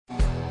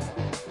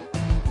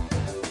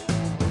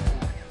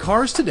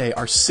Cars today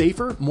are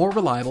safer, more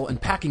reliable, and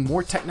packing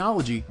more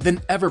technology than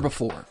ever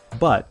before.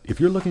 But if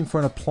you're looking for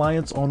an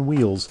appliance on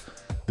wheels,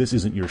 this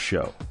isn't your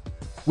show.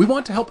 We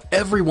want to help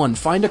everyone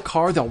find a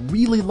car they'll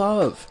really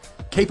love,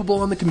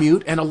 capable on the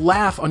commute and a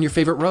laugh on your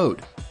favorite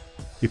road.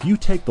 If you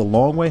take the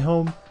long way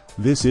home,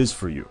 this is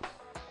for you.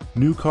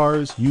 New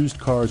cars, used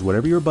cars,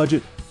 whatever your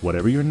budget,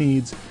 whatever your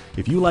needs,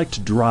 if you like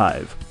to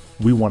drive,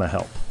 we want to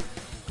help.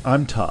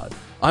 I'm Todd.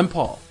 I'm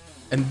Paul,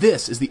 and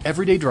this is the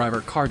Everyday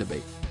Driver Car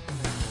Debate.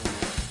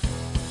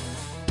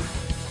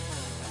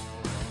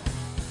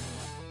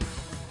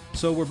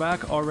 So we're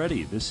back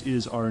already. This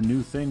is our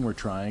new thing we're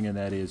trying, and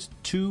that is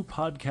 2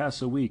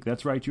 podcasts a week.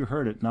 That's right, you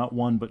heard it. Not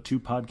 1, but 2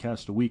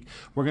 podcasts a week.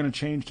 We're going to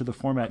change to the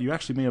format. You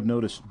actually may have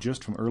noticed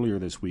just from earlier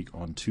this week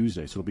on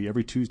Tuesday. So it'll be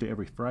every Tuesday,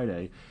 every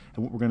Friday.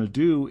 And what we're going to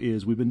do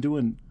is we've been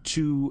doing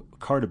 2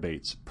 car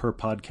debates per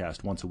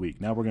podcast once a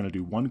week. Now we're going to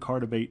do 1 car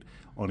debate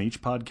on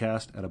each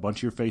podcast and a bunch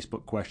of your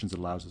Facebook questions that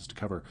allows us to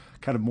cover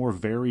kind of more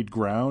varied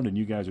ground. And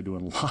you guys are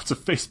doing lots of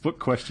Facebook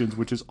questions,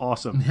 which is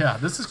awesome. Yeah,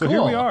 this is cool. So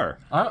here we are.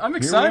 I'm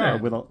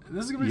excited.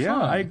 This is going to be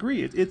fun. fun. I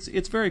agree.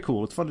 It's very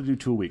cool. It's fun to do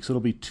 2 a week. So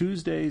it'll be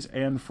Tuesdays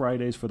and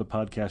Fridays for the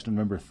podcast, and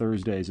remember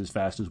Thursdays as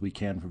fast as we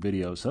can for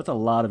videos. So that's a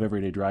lot of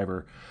Everyday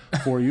Driver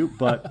for you,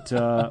 but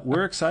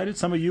we're excited.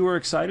 Some of you are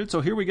excited, so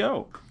here we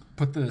go.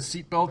 Put the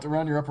seatbelt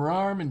around your upper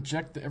arm,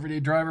 inject the Everyday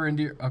Driver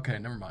into your... Okay,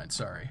 never mind.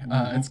 Sorry.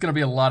 It's going to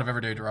be a lot of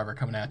Everyday Driver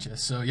coming at you.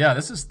 So yeah,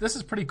 this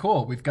is pretty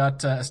cool. We've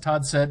got, as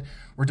Todd said,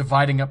 we're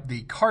dividing up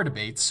the car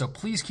debates. So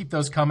please keep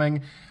those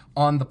coming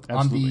on the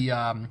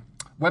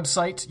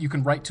website. You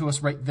can write to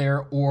us right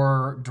there,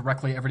 or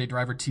directly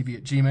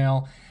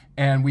everydaydrivertv@gmail.com.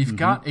 And we've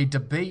got a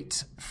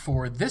debate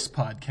for this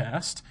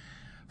podcast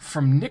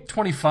from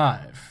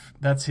Nick25.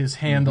 That's his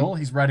handle.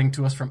 He's writing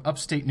to us from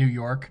upstate New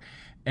York.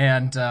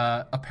 And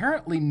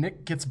apparently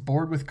Nick gets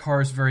bored with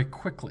cars very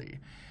quickly.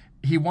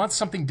 He wants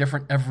something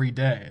different every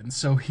day. And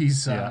so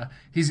he's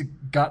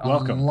got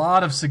a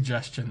lot of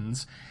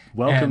suggestions.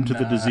 Welcome to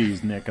the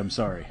disease, Nick. I'm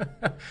sorry.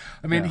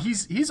 I mean,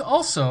 he's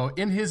also,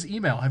 in his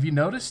email, have you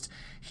noticed,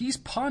 he's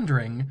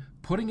pondering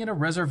putting in a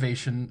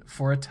reservation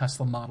for a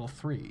Tesla Model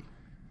 3.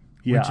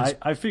 Yeah,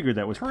 I figured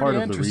that was part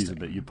of the reason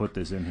that you put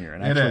this in here.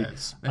 And actually, it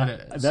is.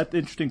 That's an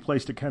interesting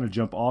place to kind of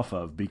jump off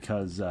of,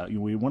 because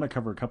we want to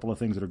cover a couple of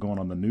things that are going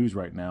on in the news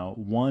right now.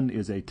 One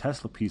is a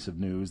Tesla piece of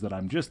news that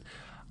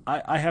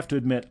I have to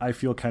admit, I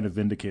feel kind of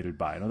vindicated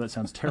by. I know that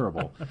sounds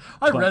terrible.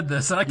 I read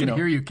this, and I can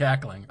hear you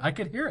cackling. I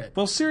could hear it.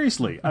 Well,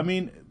 seriously. I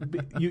mean,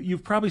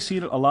 you've probably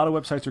seen it. A lot of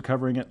websites are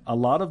covering it. A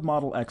lot of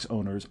Model X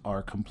owners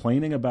are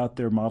complaining about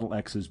their Model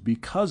X's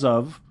because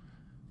of...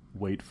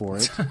 wait for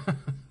it,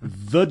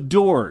 the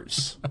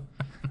doors.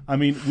 I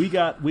mean, we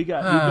got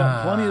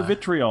plenty of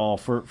vitriol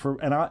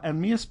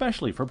and me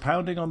especially, for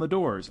pounding on the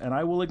doors. And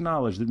I will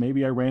acknowledge that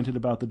maybe I ranted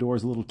about the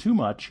doors a little too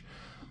much,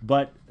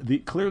 but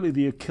clearly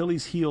the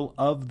Achilles heel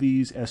of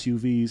these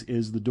SUVs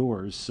is the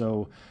doors.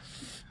 So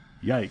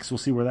yikes, we'll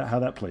see how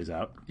that plays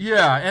out.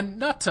 Yeah, and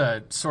not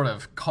to sort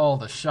of call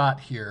the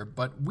shot here,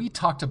 but we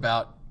talked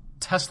about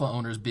Tesla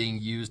owners being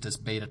used as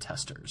beta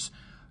testers.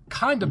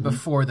 Kind of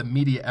before the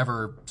media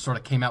ever sort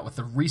of came out with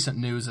the recent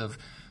news of,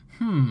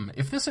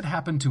 if this had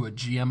happened to a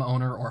GM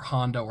owner or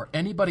Honda or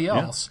anybody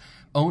else,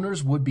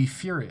 owners would be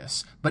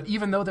furious. But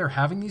even though they're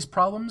having these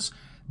problems,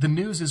 the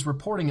news is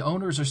reporting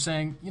owners are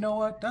saying, you know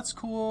what, that's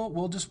cool.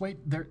 We'll just wait.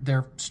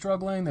 They're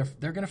struggling.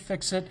 They're going to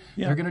fix it.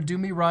 Yeah. They're going to do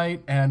me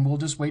right, and we'll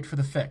just wait for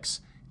the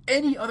fix.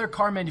 Any other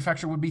car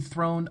manufacturer would be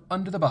thrown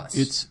under the bus.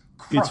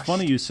 It's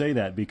funny you say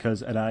that,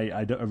 because, and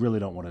I really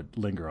don't want to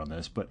linger on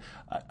this, but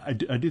I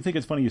do think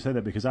it's funny you say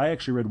that, because I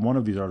actually read one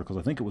of these articles.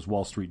 I think it was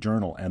Wall Street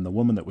Journal, and the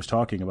woman that was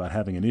talking about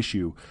having an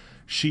issue,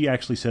 she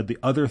actually said the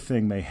other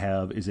thing they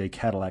have is a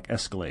Cadillac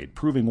Escalade,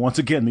 proving once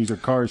again these are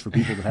cars for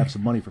people that have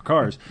some money for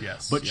cars.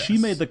 She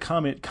made the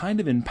comment kind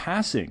of in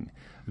passing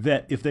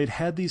that if they'd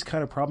had these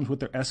kind of problems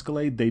with their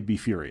Escalade, they'd be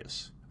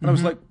furious. And I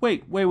was like,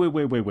 wait.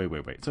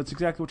 So that's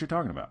exactly what you're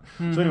talking about.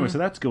 So anyway, so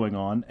that's going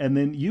on. And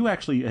then you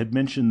actually had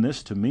mentioned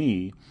this to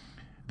me.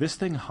 This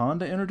thing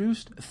Honda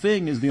introduced?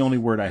 Thing is the only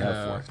word I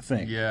have for it.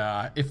 Thing.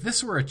 Yeah. If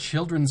this were a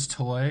children's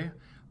toy,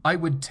 I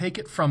would take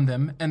it from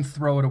them and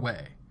throw it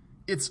away.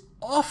 It's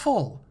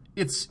awful.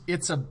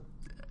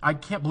 I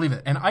can't believe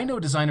it. And I know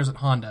designers at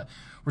Honda.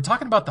 We're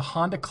talking about the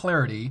Honda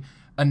Clarity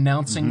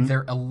announcing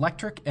their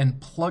electric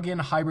and plug-in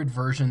hybrid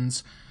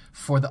versions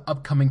for the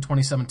upcoming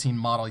 2017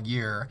 model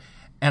year.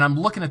 And I'm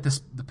looking at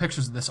the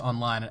pictures of this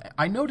online.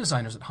 I know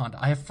designers at Honda.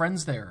 I have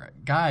friends there.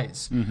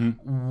 Guys,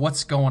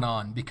 what's going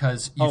on?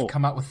 Because you've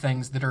come out with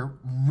things that are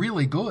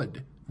really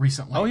good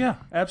recently. Oh, yeah,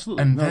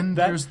 absolutely. And then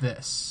there's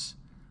this.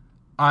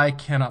 I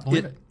cannot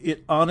believe it.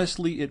 It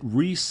honestly, it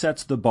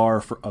resets the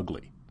bar for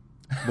ugly.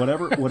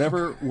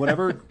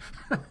 Whatever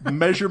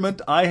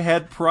measurement I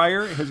had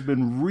prior has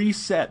been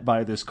reset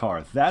by this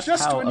car. That's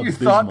just how when you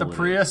thought the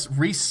Prius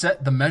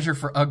reset the measure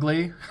for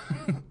ugly.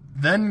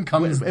 Then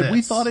comes this.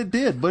 We thought it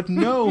did, but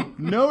no.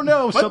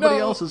 Somebody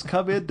else has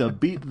come in to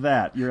beat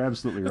that. You're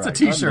absolutely right. It's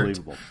a T-shirt.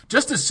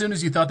 Just as soon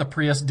as you thought the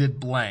Prius did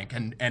blank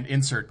and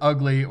insert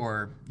ugly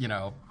or,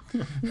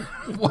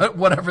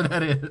 whatever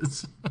that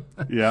is.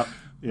 Yeah.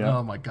 Yeah.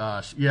 Oh my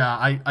gosh. Yeah,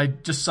 I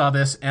just saw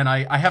this, and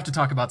I have to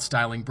talk about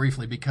styling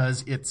briefly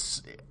because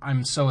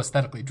I'm so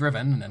aesthetically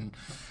driven, and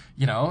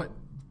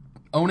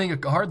owning a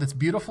car that's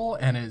beautiful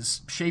and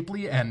is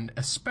shapely, and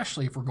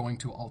especially if we're going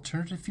to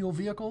alternative fuel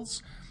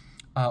vehicles,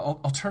 kinds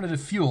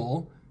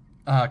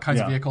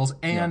of vehicles,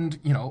 and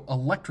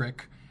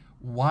electric.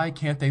 Why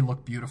can't they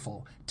look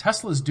beautiful?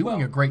 Tesla's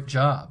doing a great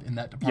job in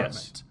that department.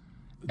 Yes.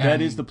 That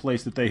is the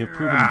place that they have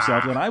proven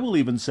themselves. And I will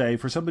even say,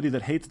 for somebody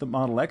that hates the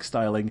Model X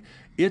styling,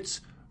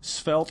 it's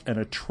svelte and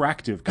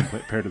attractive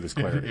compared to this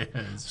Clarity. It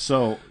is.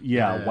 So,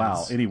 yeah, It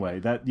wow. is. Anyway,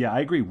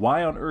 I agree.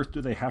 Why on earth do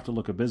they have to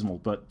look abysmal?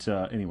 But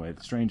anyway,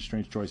 strange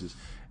choices.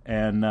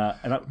 And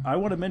I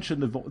want to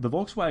mention the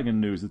Volkswagen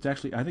news that's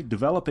actually, I think,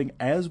 developing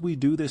as we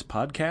do this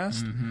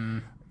podcast. Mm-hmm.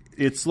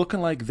 It's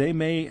looking like they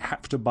may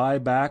have to buy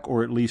back,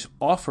 or at least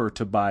offer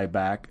to buy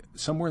back,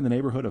 somewhere in the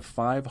neighborhood of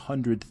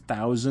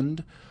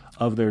 500,000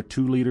 of their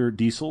 2-liter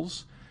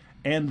diesels.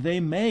 And they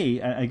may,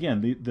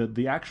 again,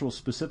 the actual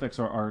specifics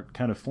are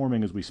kind of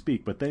forming as we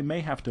speak, but they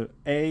may have to,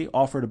 A,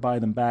 offer to buy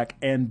them back,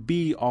 and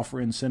B,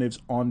 offer incentives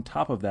on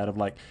top of that of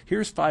like,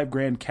 here's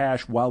 $5,000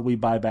 cash while we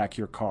buy back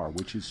your car,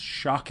 which is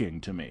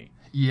shocking to me.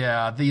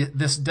 Yeah,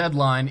 this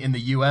deadline in the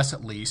U.S.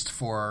 at least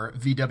for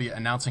VW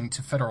announcing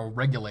to federal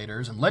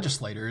regulators and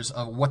legislators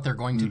of what they're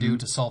going to do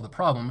to solve the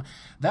problem,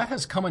 that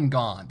has come and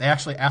gone. They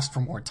actually asked for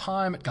more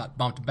time. It got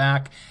bumped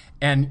back.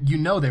 And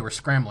they were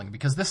scrambling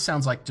because this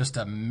sounds like just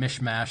a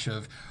mishmash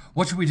of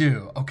what should we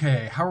do?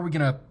 Okay, how are we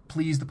going to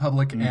please the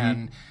public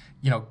and,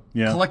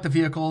 collect the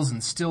vehicles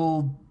and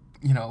still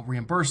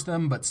reimburse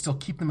them, but still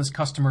keep them as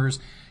customers?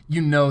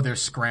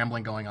 There's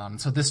scrambling going on.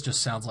 So this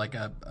just sounds like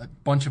a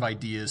bunch of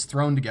ideas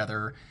thrown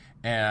together,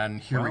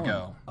 and here we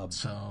go.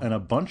 And a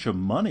bunch of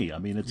money. I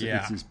mean, it's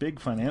this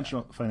big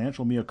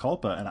financial mea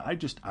culpa, and I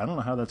don't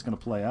know how that's going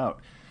to play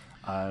out.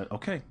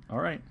 Okay, all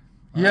right.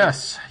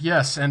 Yes.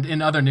 And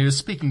in other news,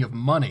 speaking of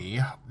money,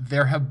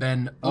 there have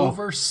been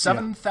over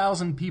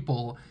 7,000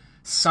 people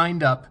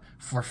signed up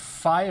for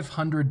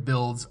 500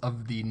 builds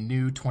of the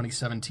new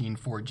 2017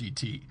 Ford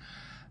GT.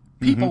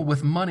 People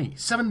with money,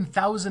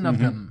 7,000 of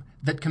them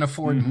that can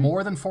afford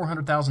more than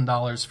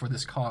 $400,000 for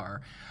this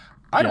car.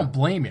 I don't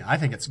blame you. I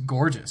think it's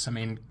gorgeous. I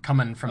mean,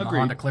 coming from the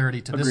Honda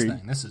Clarity to this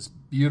thing, this is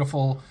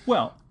beautiful.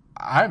 Well,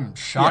 I'm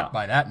shocked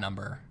by that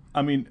number.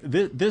 I mean,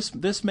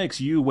 this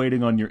makes you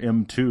waiting on your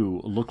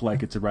M2 look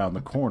like it's around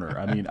the corner.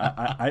 I mean,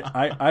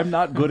 I'm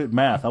not good at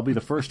math. I'll be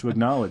the first to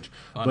acknowledge.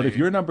 Funny. But if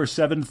you're number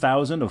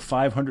 7,000 of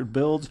 500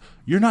 builds,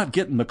 you're not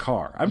getting the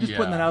car. I'm just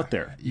putting that out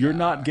there. You're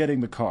not getting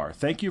the car.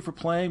 Thank you for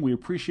playing. We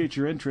appreciate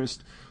your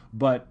interest.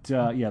 But,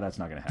 that's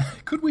not going to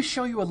happen. Could we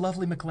show you a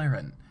lovely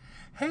McLaren?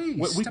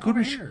 Hey, step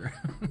over here.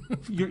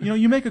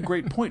 You make a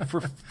great point. For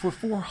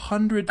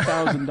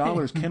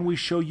 $400,000, can we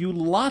show you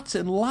lots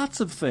and lots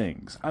of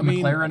things? I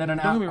mean, McLaren and an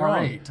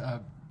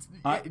R8.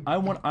 I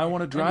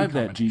want to drive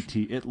that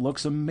GT. It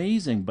looks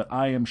amazing, but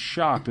I am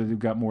shocked that they've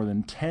got more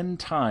than 10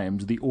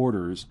 times the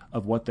orders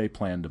of what they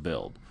plan to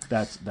build.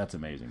 That's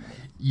amazing.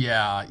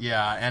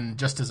 Yeah. And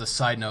just as a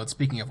side note,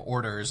 speaking of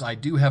orders, I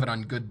do have it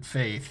on good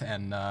faith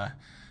and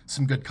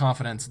some good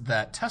confidence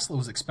that Tesla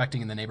was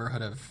expecting in the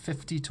neighborhood of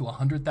 50 to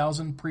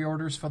 100,000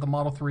 pre-orders for the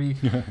Model 3.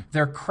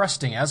 They're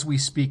cresting, as we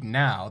speak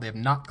now, they have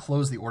not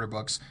closed the order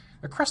books,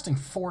 they're cresting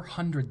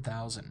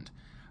 400,000.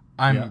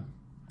 I'm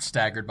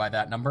staggered by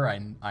that number.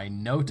 I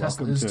know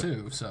Tesla is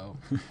too. So,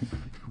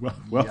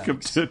 welcome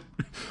to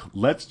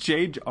Let's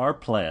Change Our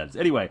Plans.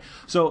 Anyway,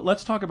 so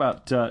let's talk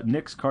about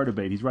Nick's car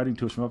debate. He's writing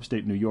to us from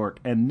upstate New York.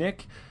 And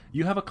Nick,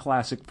 you have a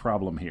classic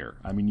problem here.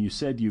 I mean, you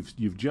said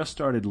you've just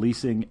started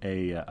leasing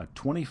a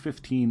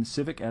 2015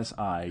 Civic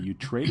Si. You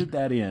traded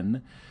that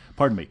in.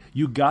 Pardon me.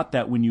 You got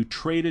that when you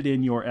traded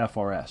in your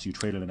FRS. You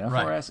traded an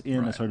FRS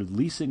and started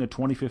leasing a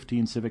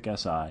 2015 Civic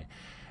Si.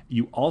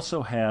 You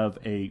also have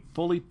a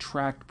fully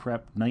track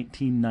prep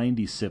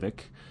 1990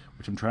 Civic,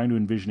 which I'm trying to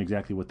envision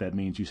exactly what that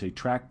means. You say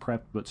track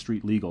prep but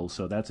street legal,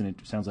 so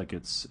sounds like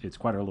it's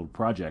quite a little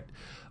project.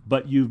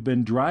 But you've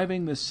been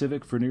driving this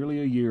Civic for nearly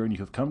a year, and you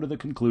have come to the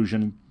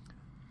conclusion,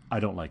 I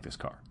don't like this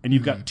car. And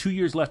you've got 2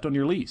 years left on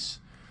your lease.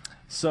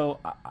 So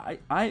I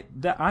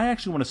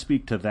actually want to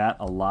speak to that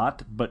a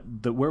lot, but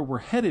where we're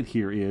headed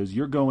here is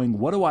you're going,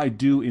 what do I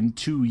do in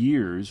 2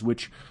 years,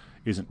 which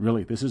isn't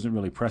really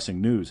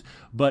pressing news.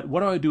 But what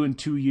do I do in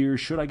 2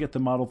 years? Should I get the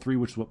Model 3,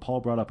 which is what Paul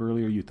brought up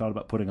earlier? You thought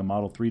about putting a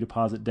Model 3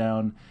 deposit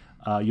down.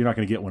 You're not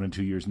going to get one in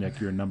 2 years,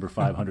 Nick. You're number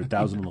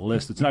 500,000 on the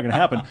list. It's not going to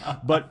happen.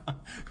 But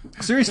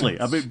seriously,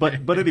 I mean,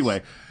 but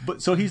anyway.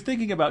 But so he's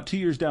thinking about 2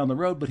 years down the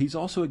road, but he's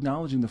also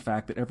acknowledging the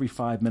fact that every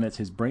 5 minutes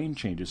his brain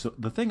changes. So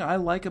the thing I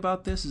like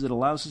about this is it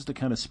allows us to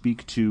kind of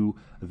speak to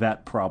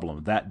that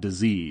problem, that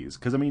disease.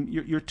 Because I mean,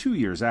 you're 2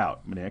 years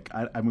out, Nick.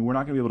 I mean, we're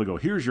not going to be able to go,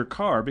 here's your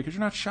car, because you're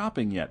not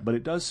shopping yet. But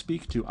it does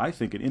speak to, I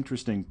think, an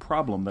interesting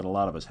problem that a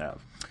lot of us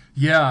have.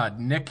 Yeah,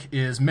 Nick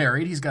is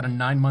married. He's got a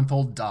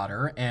 9-month-old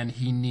daughter, and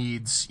he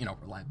needs,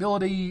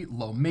 reliability,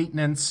 low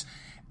maintenance,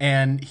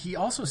 and he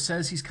also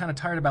says he's kind of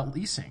tired about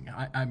leasing.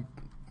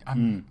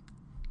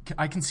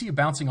 I can see you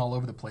bouncing all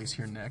over the place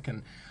here, Nick,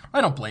 and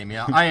I don't blame you.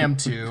 I am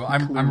too.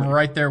 I'm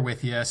right there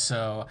with you.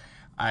 So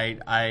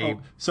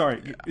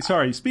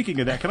Sorry.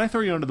 Speaking of that, can I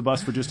throw you under the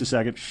bus for just a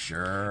second?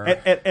 Sure.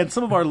 And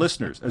some of our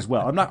listeners as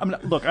well. I'm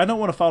not. Look, I don't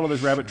want to follow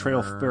this rabbit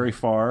trail very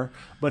far,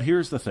 but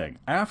here's the thing.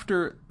 I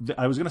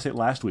was going to say it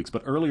last week's,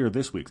 but earlier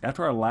this week's,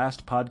 after our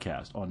last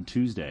podcast on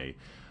Tuesday,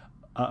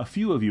 a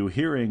few of you,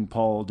 hearing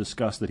Paul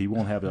discuss that he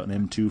won't have an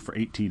M2 for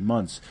 18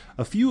 months,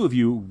 a few of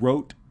you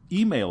wrote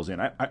emails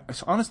in.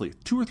 Honestly,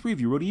 2 or 3 of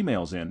you wrote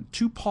emails in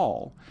to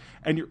Paul.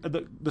 And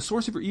the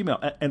source of your email,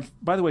 and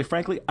by the way,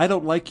 frankly, I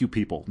don't like you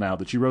people now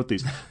that you wrote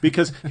these,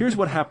 because here's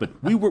what happened.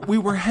 We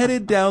were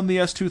headed down the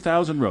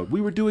S2000 road. We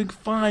were doing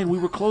fine. We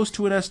were close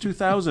to an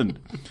S2000.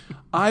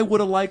 I would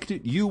have liked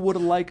it. You would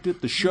have liked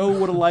it. The show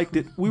would have liked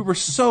it. We were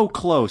so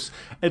close.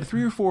 And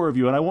 3 or 4 of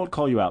you, and I won't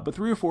call you out, but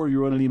 3 or 4 of you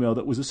wrote an email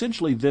that was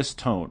essentially this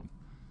tone.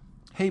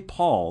 Hey,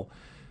 Paul,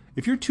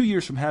 if you're 2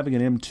 years from having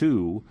an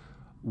M2,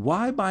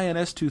 why buy an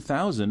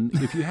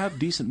S2000 if you have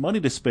decent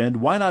money to spend?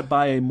 Why not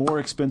buy a more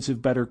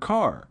expensive, better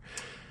car?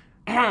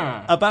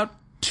 About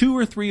 2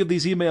 or 3 of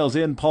these emails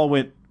in, Paul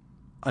went,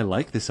 I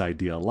like this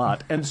idea a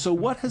lot. And so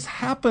what has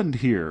happened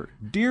here,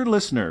 dear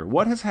listener,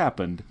 what has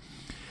happened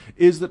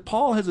is that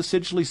Paul has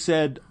essentially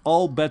said,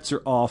 all bets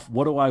are off.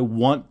 What do I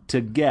want to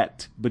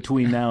get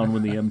between now and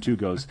when the M2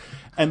 goes?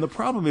 And the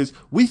problem is,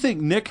 we think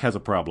Nick has a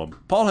problem.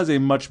 Paul has a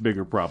much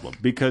bigger problem,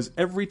 because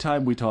every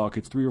time we talk,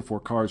 it's 3 or 4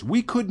 cars.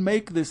 We could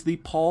make this the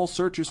Paul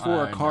Searches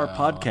for a Car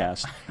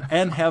podcast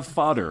and have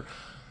fodder.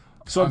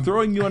 So I'm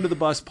throwing you under the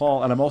bus,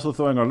 Paul, and I'm also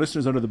throwing our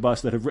listeners under the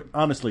bus that have written,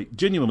 honestly,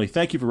 genuinely,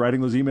 thank you for writing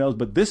those emails,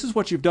 but this is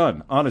what you've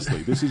done.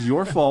 Honestly, this is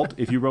your fault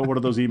if you wrote one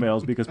of those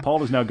emails, because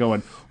Paul is now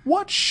going,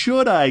 what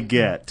should I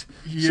get?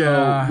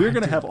 Yeah, so we're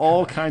going to have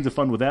all kinds of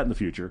fun with that in the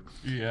future.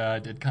 Yeah, I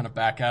did kind of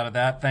back out of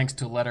that, thanks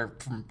to a letter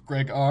from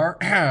Greg R.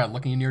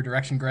 Looking in your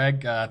direction,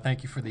 Greg.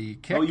 Thank you for the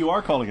kick. Oh, you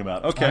are calling him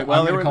out. Okay,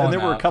 well, there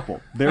were a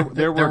couple. There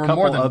were a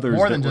couple others.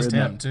 More than just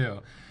him, too.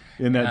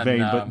 In that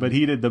vein, but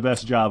he did the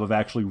best job of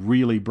actually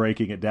really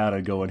breaking it down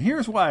and going,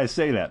 here's why I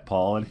say that,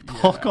 Paul. And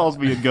Paul calls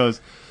me and goes,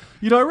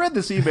 I read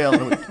this email.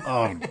 And I went,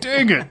 oh,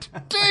 dang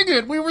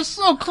it, we were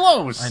so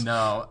close. I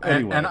know.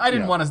 Anyway, and I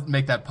didn't want to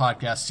make that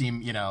podcast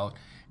seem,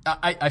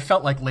 I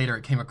felt like later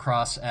it came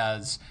across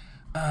as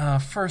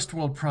first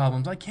world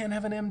problems. I can't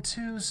have an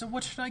M2, so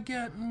what should I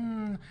get?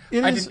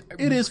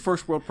 It is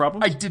first world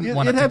problems. I didn't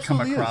want it to come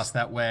across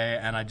that way,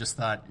 and I just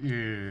thought,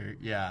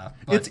 yeah.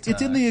 But,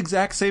 it's in the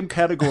exact same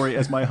category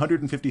as my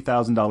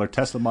 $150,000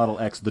 Tesla Model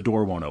X. The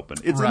door won't open.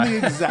 It's in the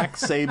exact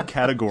same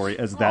category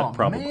as that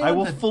problem. Man, I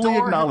will fully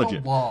acknowledge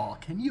it. Wall.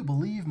 Can you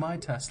believe my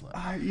Tesla?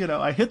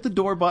 I hit the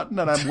door button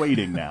and I'm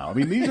waiting now. I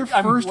mean, these are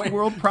first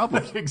world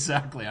problems.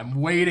 Exactly.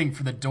 I'm waiting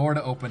for the door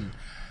to open.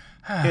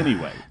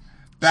 Anyway.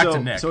 Back to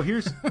Nick. So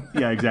here's,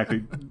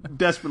 exactly.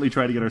 Desperately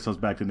try to get ourselves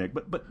back to Nick.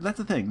 But that's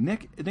the thing.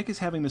 Nick is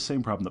having the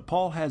same problem that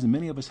Paul has and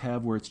many of us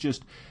have, where it's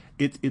just,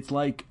 it's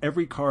like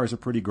every car is a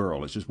pretty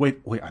girl. It's just,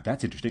 wait,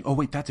 that's interesting. Oh,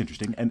 wait, that's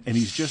interesting. And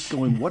he's just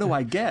going, what do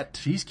I get?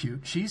 She's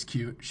cute. She's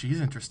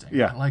interesting.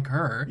 Yeah. I like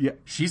her. Yeah.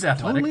 She's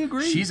athletic. Totally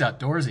agree. She's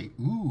outdoorsy.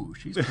 Ooh,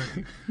 she's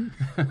pretty.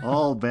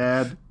 All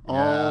bad.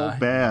 All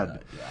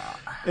bad. Yeah.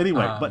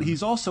 Anyway, but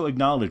he's also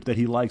acknowledged that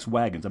he likes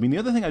wagons. I mean, the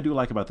other thing I do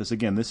like about this,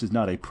 again, this is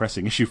not a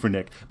pressing issue for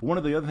Nick, but one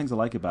of the other things I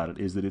like about it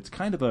is that it's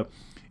kind of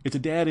it's a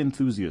dad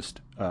enthusiast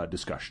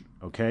discussion,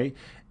 okay?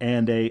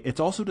 And it's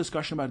also a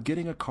discussion about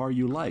getting a car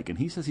you like. And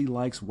he says he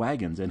likes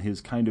wagons, and his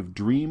kind of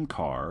dream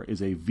car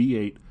is a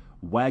V8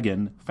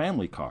 wagon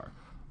family car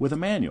with a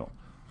manual.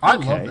 I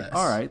love this.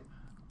 All right.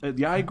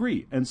 I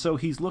agree. And so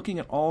he's looking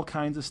at all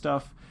kinds of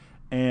stuff.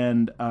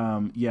 And, I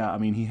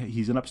mean,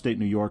 he's in upstate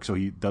New York, so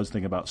he does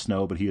think about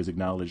snow, but he has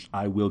acknowledged,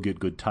 I will get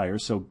good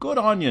tires. So good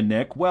on you,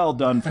 Nick. Well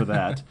done for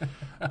that.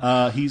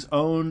 He's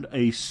owned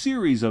a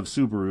series of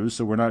Subarus,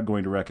 so we're not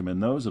going to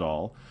recommend those at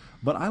all.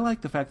 But I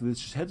like the fact that this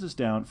just heads us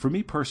down, for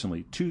me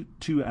personally,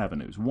 two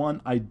avenues. One,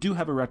 I do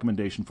have a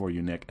recommendation for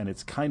you, Nick, and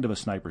it's kind of a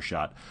sniper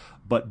shot.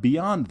 But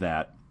beyond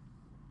that,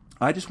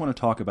 I just want to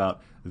talk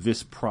about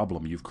this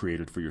problem you've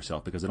created for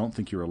yourself, because I don't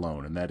think you're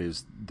alone, and that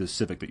is the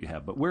Civic that you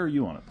have. But where are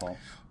you on it, Paul?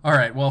 All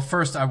right. Well,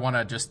 first I want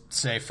to just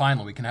say,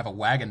 finally, we can have a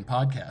wagon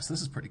podcast.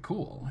 This is pretty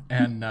cool.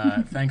 And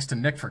thanks to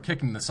Nick for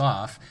kicking this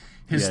off.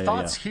 His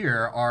thoughts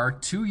here are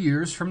 2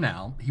 years from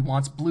now, he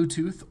wants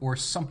Bluetooth or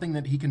something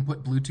that he can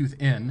put Bluetooth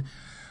in,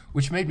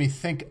 which made me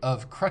think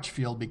of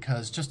Crutchfield,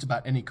 because just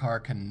about any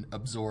car can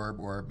absorb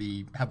or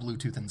have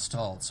Bluetooth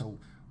installed. So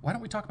why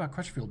don't we talk about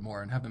Crutchfield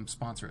more and have them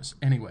sponsor us?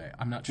 Anyway,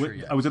 I'm not sure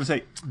yet. I was going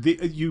to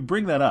say, you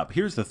bring that up.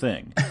 Here's the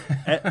thing.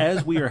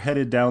 As we are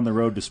headed down the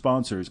road to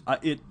sponsors,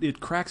 it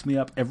cracks me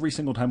up every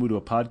single time we do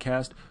a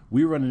podcast.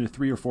 We run into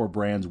 3 or 4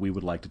 brands we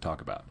would like to talk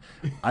about.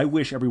 I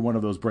wish every one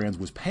of those brands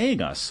was paying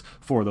us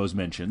for those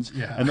mentions,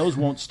 and those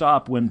won't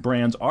stop when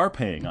brands are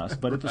paying us.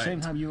 But at the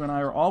same time, you and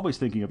I are always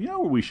thinking of, where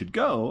we should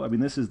go. I mean,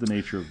 this is the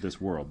nature of this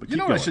world. But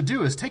what I should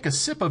do is take a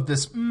sip of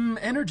this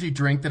energy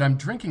drink that I'm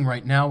drinking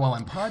right now while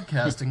I'm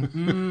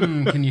podcasting.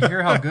 Can you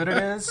hear how good it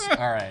is?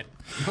 All right,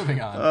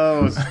 moving on.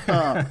 Oh,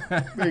 stop.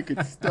 Make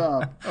it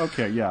stop.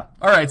 Okay, yeah.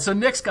 All right, so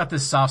Nick's got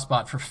this soft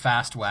spot for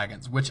fast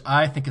wagons, which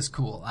I think is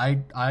cool.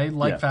 I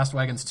like fast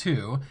wagons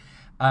too.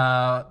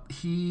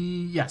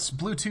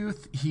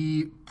 Bluetooth.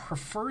 He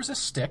prefers a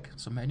stick,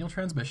 so manual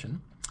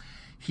transmission.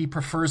 He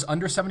prefers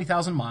under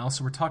 70,000 miles,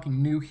 so we're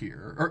talking new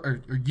here,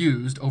 or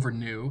used over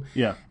new.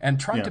 Yeah. And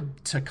trying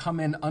to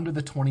come in under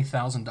the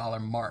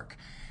 $20,000 mark.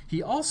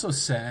 He also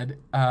said,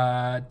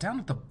 down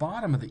at the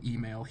bottom of the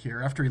email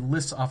here, after he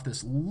lists off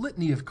this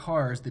litany of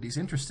cars that he's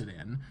interested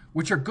in,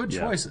 which are good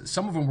choices.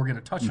 Some of them we're going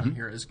to touch on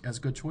here as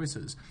good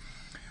choices.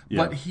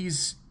 Yeah. But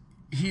he's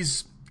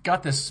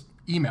got this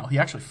email. He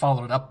actually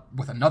followed it up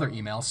with another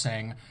email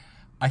saying,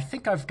 I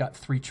think I've got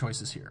 3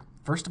 choices here.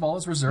 First of all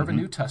is reserve a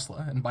new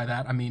Tesla, and by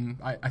that I mean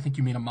I think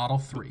you mean a Model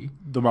 3.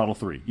 The Model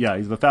 3, yeah,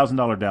 he's the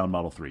 $1,000 down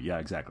Model 3, yeah,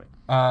 exactly.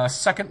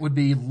 Second would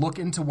be look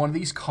into one of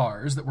these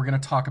cars that we're going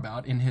to talk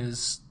about in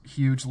his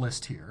huge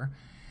list here,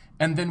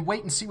 and then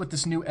wait and see what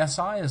this new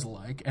SI is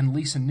like and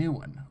lease a new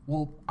one.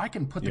 Well, I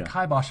can put the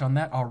kibosh on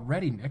that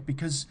already, Nick,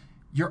 because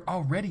you're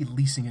already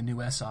leasing a new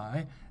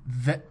SI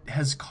that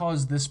has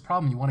caused this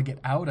problem you want to get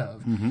out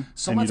of.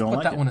 So let's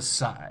put that one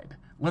aside.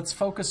 Let's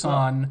focus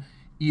on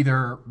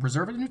either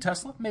reserve a new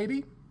Tesla,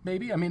 maybe.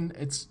 I mean,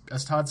 it's,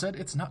 as Todd said,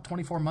 it's not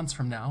 24 months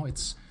from now.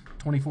 It's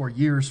 24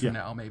 years from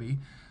now, maybe.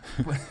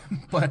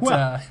 But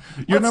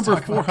you're number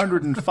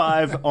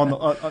 405 on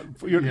the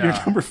you're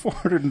number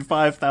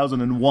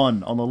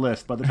 405,001 on the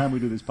list by the time we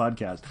do this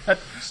podcast. That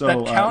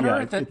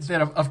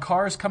counter of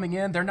cars coming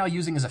in, they're now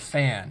using as a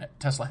fan at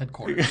Tesla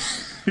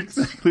headquarters.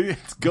 Exactly,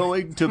 it's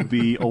going to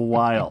be a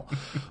while.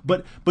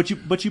 But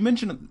you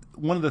mentioned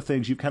one of the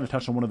things, you kind of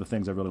touched on one of the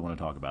things I really want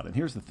to talk about. And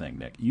here's the thing,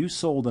 Nick, you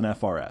sold an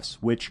FRS,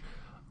 which,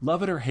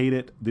 love it or hate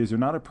it, these are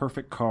not a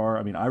perfect car.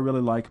 I mean, I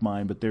really like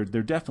mine, but they're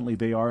definitely,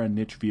 they are a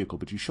niche vehicle.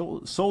 But you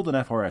sold an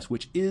FRS,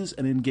 which is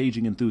an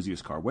engaging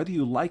enthusiast car. Whether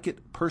you like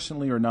it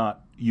personally or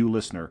not, you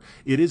listener,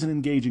 it is an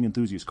engaging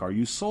enthusiast car.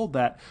 You sold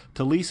that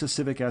to lease a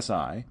Civic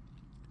Si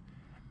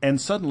and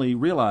suddenly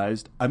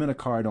realized, I'm in a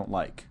car I don't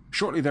like.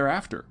 Shortly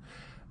thereafter.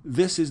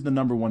 This is the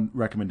number one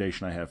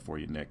recommendation I have for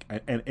you, Nick.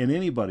 And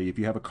anybody, if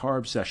you have a car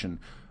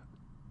obsession,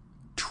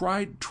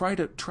 try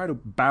to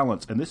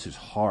balance, and this is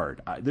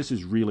hard. This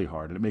is really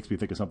hard, and it makes me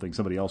think of something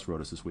somebody else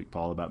wrote us this week,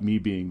 Paul, about me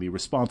being the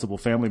responsible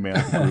family man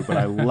of the group, and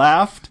I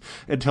laughed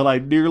until I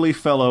nearly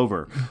fell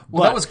over.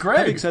 Well, that was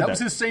Greg. That was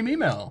his same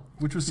email,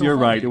 which was so You're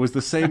funny. right. It was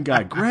the same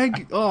guy.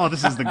 Greg,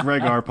 this is the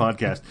Greg R.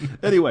 podcast.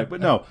 Anyway, but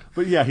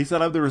yeah, he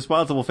said I'm the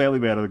responsible family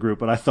man of the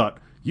group, and I thought,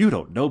 you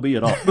don't know me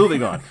at all.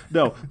 Moving on.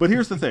 No, but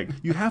here's the thing.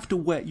 You have to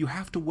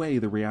weigh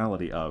the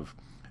reality of,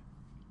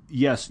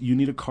 yes, you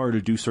need a car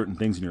to do certain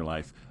things in your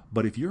life,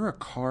 but if you're a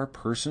car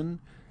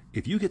person,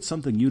 if you get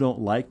something you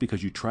don't like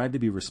because you tried to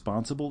be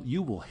responsible,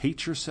 you will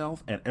hate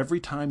yourself, and every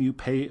time you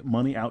pay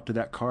money out to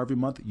that car every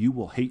month, you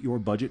will hate your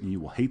budget, and you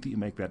will hate that you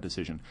make that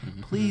decision.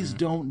 Please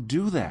don't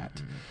do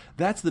that.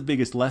 That's the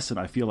biggest lesson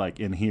I feel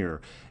like in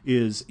here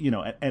is,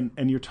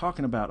 and you're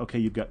talking about, okay,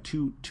 you've got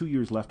two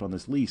years left on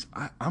this lease.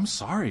 I'm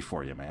sorry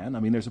for you, man. I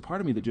mean, there's a part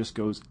of me that just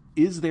goes,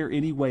 is there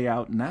any way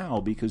out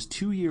now? Because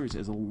 2 years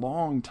is a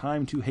long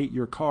time to hate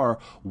your car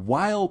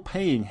while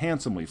paying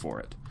handsomely for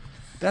it.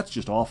 That's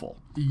just awful.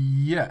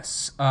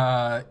 Yes,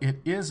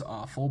 it is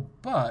awful,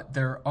 but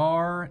there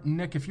are,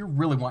 Nick, if you're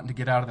really wanting to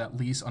get out of that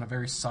lease, on a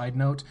very side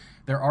note,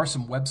 there are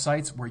some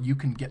websites where you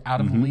can get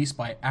out of the lease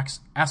by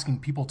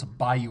asking people to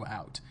buy you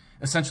out.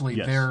 Essentially,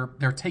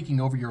 they're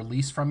taking over your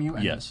lease from you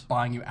and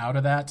buying you out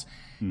of that.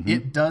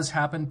 It does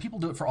happen. People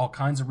do it for all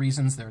kinds of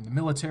reasons. They're in the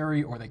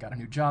military, or they got a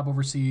new job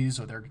overseas,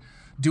 or they're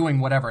doing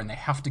whatever, and they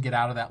have to get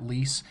out of that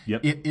lease.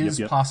 It is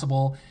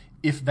possible.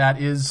 If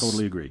that is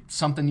totally agree.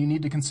 Something you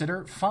need to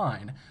consider,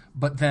 fine.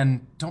 But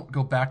then don't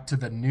go back to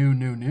the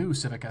new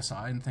Civic Si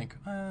and think,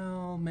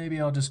 well,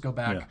 maybe I'll just go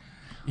back.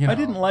 I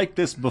didn't like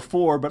this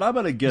before, but I'm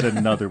going to get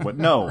another one.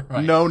 No,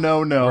 no.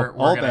 We're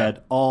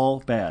all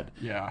bad.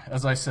 Yeah,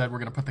 as I said, we're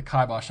going to put the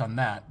kibosh on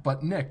that.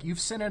 But Nick, you've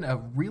sent in a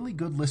really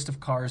good list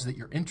of cars that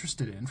you're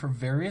interested in for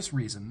various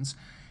reasons.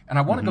 And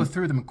I want to go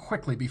through them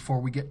quickly before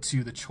we get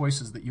to the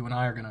choices that you and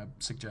I are going to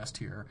suggest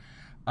here.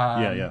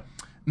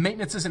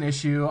 Maintenance is an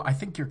issue. I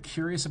think you're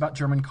curious about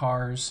German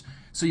cars.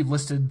 So you've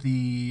listed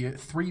the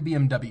 3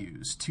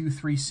 BMWs, 2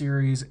 3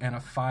 Series, and a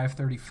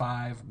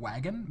 535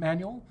 wagon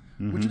manual,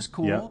 which is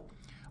cool. Yeah.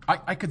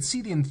 I could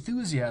see the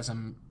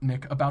enthusiasm,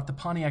 Nick, about the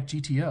Pontiac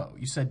GTO.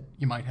 You said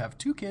you might have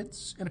 2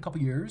 kids in a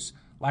couple years.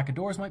 Lack of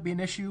doors might be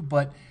an issue,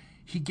 but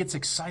he gets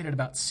excited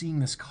about seeing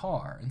this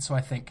car. And so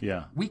I think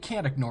we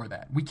can't ignore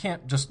that. We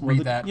can't just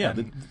read that. Yeah,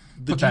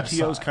 the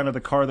GTO is kind of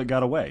the car that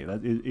got away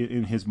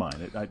in his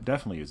mind. It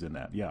definitely is in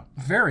that,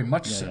 Very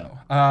much so.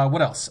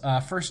 What else?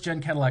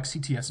 First-gen Cadillac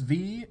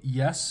CTS-V.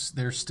 Yes,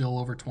 they're still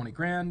over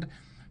 $20,000.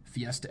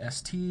 Fiesta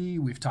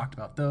ST. We've talked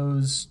about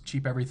those.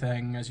 Cheap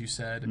everything, as you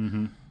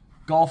said.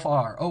 Golf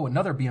R. Oh,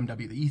 another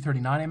BMW, the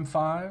E39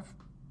 M5.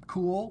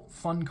 Cool,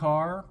 fun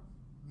car.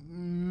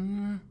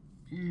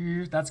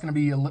 that's going to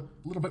be a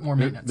little bit more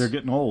maintenance. They're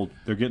getting old.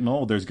 They're getting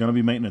old. There's going to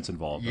be maintenance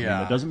involved. Yeah. I mean,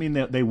 that doesn't mean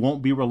that they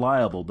won't be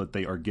reliable, but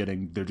they're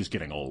just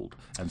getting old.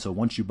 And so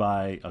once you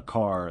buy a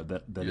car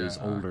that is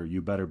older,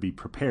 you better be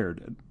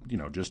prepared,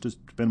 just to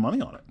spend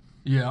money on it.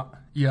 Yeah.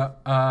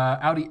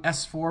 Audi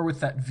S4 with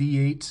that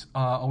V8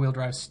 all-wheel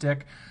drive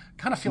stick.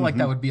 Kind of feel like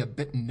that would be a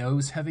bit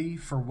nose heavy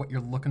for what you're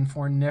looking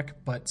for,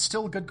 Nick, but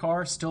still a good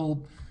car,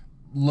 still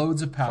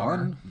loads of power.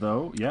 Fun,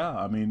 though, yeah.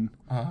 I mean,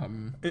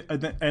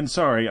 and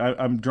sorry,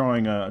 I'm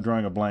drawing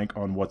a blank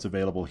on what's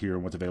available here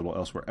and what's available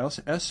elsewhere.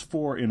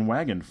 S4 in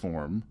wagon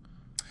form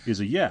is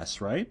a yes,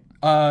 right?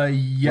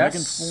 Yes,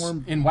 wagon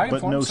form, in wagon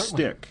but form, no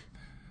certainly. stick.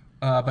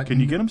 But Can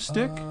you get them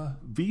stick?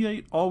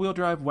 V8 all-wheel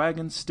drive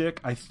wagon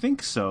stick? I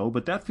think so,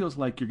 but that feels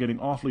like you're getting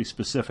awfully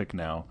specific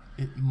now.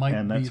 It might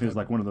and that be feels the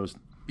like one of those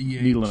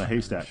B8 needle in a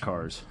haystack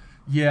cars.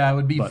 Yeah, it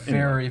would be But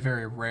very, anyway.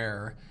 very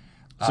rare.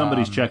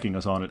 Somebody's checking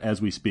us on it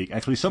as we speak.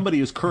 Actually,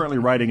 somebody is currently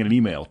writing an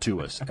email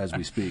to us as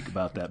we speak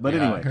about that. But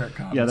Yeah, anyway, here it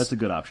comes. yeah, that's a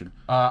good option.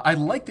 I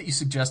like that you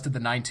suggested the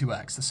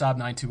 92X, the Saab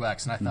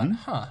 92X, and I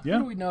thought, Yeah. who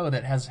do we know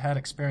that has had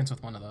experience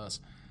with one of those?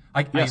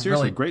 Yeah, seriously,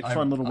 really, great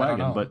fun little I don't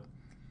wagon. know. But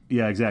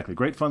yeah, exactly,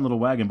 great fun little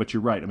wagon. But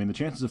you're right. I mean, the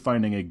chances of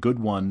finding a good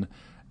one,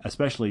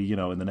 especially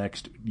in the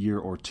next year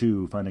or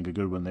two, finding a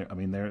good one,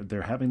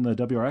 they're having the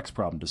WRX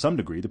problem to some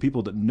degree. The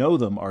people that know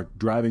them are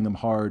driving them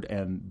hard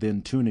and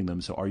then tuning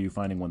them. So are you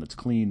finding one that's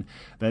clean?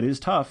 That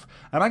is tough.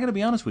 And I got to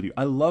be honest with you,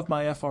 I love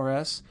my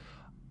FRS.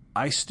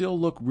 I still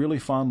look really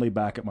fondly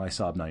back at my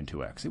Saab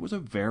 92X. It was a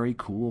very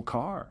cool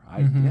car.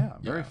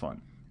 Very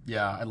fun.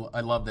 Yeah,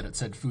 I love that it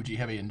said Fuji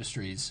Heavy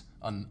Industries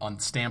on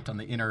stamped on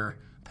the inner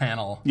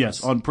panel.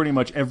 Yes, on pretty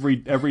much every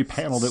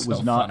panel that was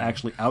So not funny.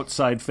 actually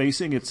outside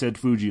facing, it said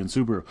Fuji and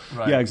Subaru.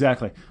 Right. Yeah,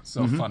 exactly.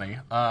 So funny.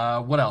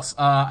 What else?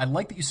 I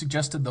like that you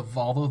suggested the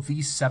Volvo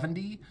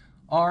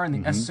V70R and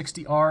the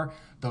S60R.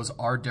 Those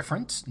are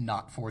different,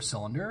 not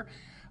four-cylinder.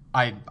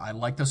 I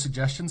like those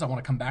suggestions. I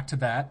want to come back to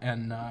that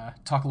and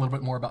talk a little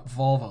bit more about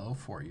Volvo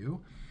for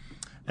you.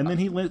 And then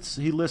he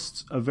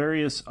lists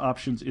various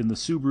options in the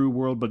Subaru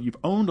world, but you've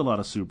owned a lot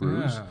of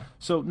Subarus,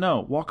 so no,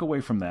 walk away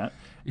from that.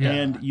 Yeah.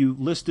 And you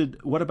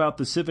listed, what about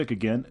the Civic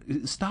again?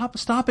 Stop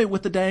it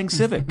with the dang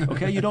Civic,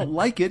 okay? You don't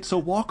like it, so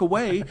walk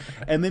away.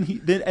 And then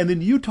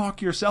you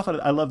talk yourself out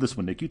of it. I love this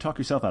one, Nick. You talk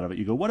yourself out of it.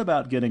 You go, what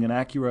about getting an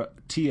Acura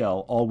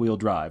TL all-wheel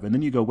drive? And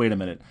then you go, wait a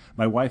minute,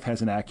 my wife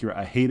has an Acura.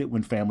 I hate it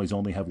when families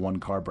only have one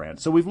car brand.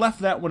 So we've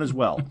left that one as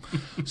well.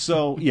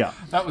 So yeah,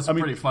 That was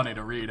pretty funny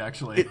to read,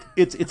 actually.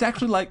 it's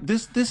actually like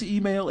this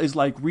email is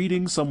like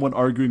reading someone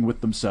arguing with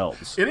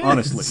themselves. It is.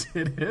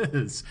 Honestly. It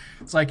is.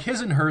 It's like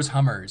his and hers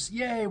Hummers.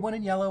 Yay, one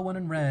in yellow, one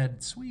in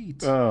red.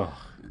 Sweet. Oh,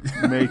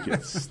 make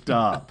it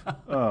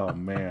stop. Oh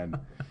man.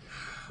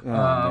 What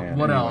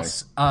Anyway.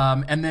 else?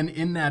 And then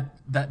in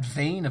that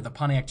vein of the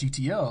Pontiac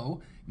GTO,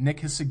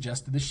 Nick has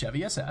suggested the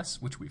Chevy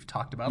SS, which we've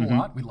talked about a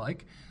lot. We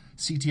like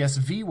CTS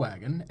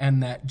V-Wagon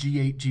and that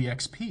G8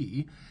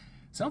 GXP.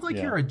 Sounds like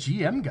you're a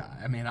GM guy.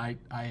 I mean, I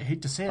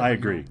hate to say it. I but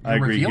agree. You're I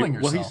agree. revealing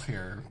Well, yourself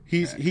here.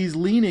 He's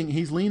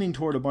leaning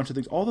toward a bunch of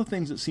things. All the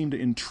things that seem to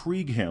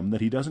intrigue him that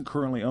he doesn't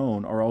currently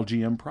own are all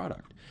GM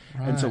product.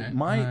 And so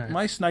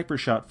my sniper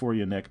shot for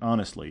you, Nick,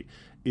 honestly,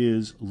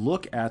 is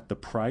look at the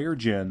prior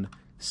gen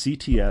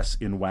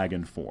CTS in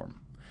wagon form.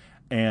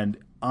 And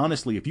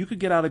honestly, if you could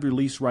get out of your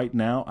lease right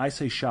now, I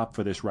say shop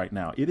for this right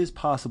now. It is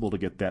possible to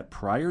get that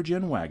prior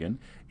gen wagon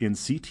in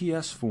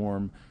CTS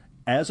form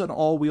as an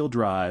all-wheel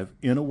drive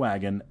in a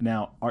wagon.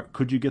 Now,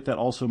 could you get that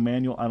also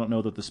manual? I don't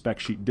know that the spec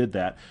sheet did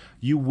that.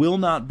 You will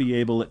not be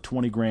able at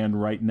 $20,000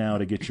 right now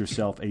to get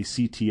yourself a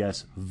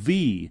CTS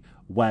V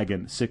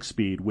wagon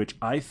 6-speed, which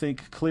I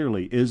think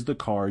clearly is the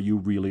car you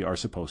really are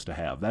supposed to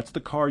have. That's the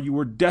car you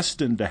were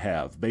destined to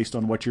have based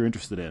on what you're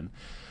interested in,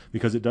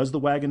 because it does the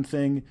wagon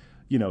thing,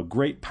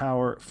 great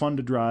power, fun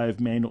to drive,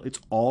 manual. It's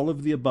all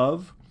of the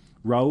above.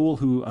 Raul,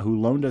 who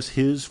loaned us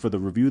his for the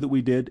review that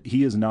we did,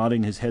 he is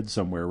nodding his head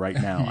somewhere right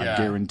now. I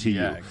guarantee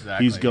you.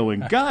 Exactly. He's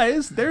going,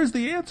 guys, there's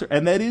the answer.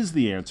 And that is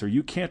the answer.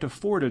 You can't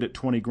afford it at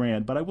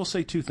 $20,000. But I will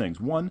say two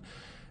things. One,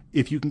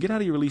 if you can get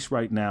out of your lease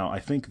right now, I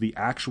think the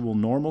actual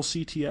normal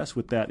CTS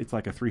with that, it's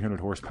like a 300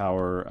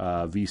 horsepower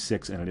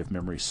V6 in it if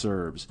memory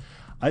serves.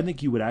 I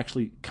think you would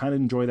actually kind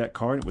of enjoy that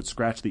car, and it would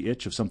scratch the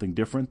itch of something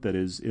different that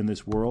is in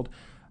this world.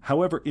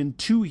 However, in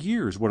 2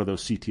 years, what are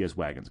those CTS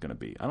wagons going to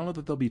be? I don't know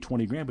that they'll be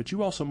 $20,000, but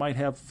you also might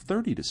have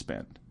 $30,000 to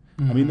spend.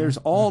 I mean, there's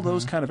all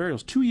those kind of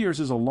variables. 2 years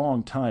is a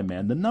long time,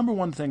 man. The number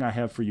one thing I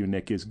have for you,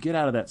 Nick, is get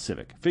out of that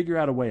Civic. Figure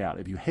out a way out.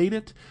 If you hate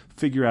it,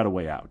 figure out a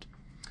way out.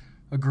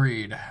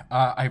 Agreed.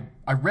 I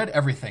read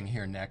everything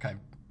here, Nick. I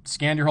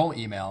scanned your whole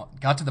email,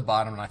 got to the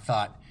bottom, and I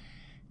thought,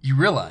 you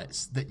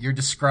realize that you're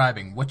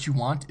describing what you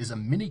want is a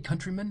Mini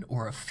Countryman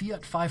or a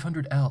Fiat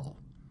 500L.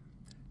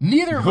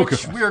 Neither of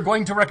which we are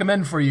going to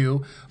recommend for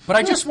you, but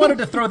I just wanted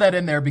to throw that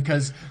in there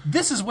because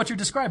this is what you're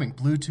describing.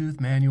 Bluetooth,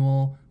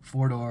 manual,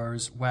 4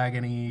 doors,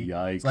 wagony.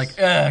 Yikes. It's like,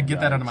 get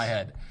that out of my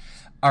head.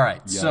 All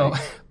right, so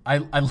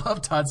Yikes. I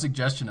love Todd's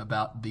suggestion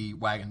about the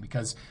wagon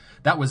because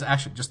that was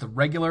actually just the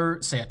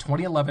regular, say, a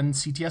 2011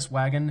 CTS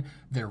wagon.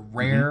 They're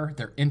rare,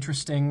 they're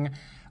interesting.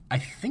 I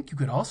think you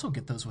could also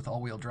get those with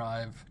all-wheel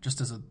drive, just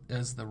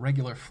as the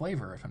regular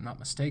flavor, if I'm not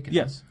mistaken.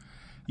 Yes.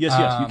 Yes,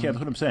 you can. That's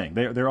what I'm saying.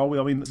 They're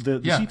all-wheel. I mean, the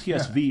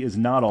CTS-V is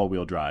not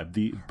all-wheel drive.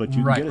 But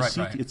you can get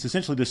a It's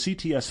essentially the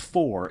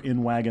CTS-4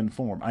 in wagon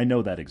form. I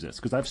know that exists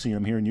because I've seen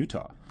them here in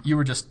Utah. You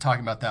were just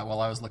talking about that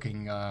while I was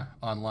looking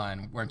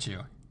online, weren't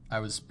you? I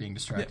was being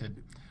distracted.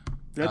 Yeah.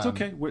 That's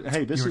okay.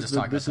 Hey, this is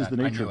the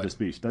nature of this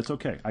beast. That's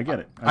okay. I get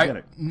it. I get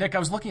it. Nick, I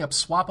was looking up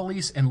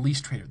Swap-A-Lease and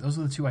Lease Trader. Those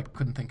are the two I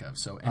couldn't think of.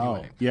 So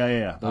anyway. Oh,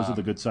 yeah. Those are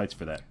the good sites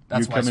for that.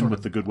 That's You're coming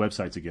with the good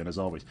websites again, as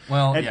always.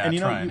 Well, and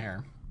trying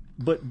here.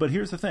 But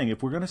here's the thing: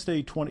 if we're going to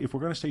stay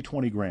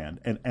 20 grand,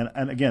 and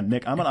again,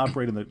 Nick, I'm going to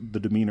operate in the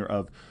demeanor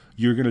of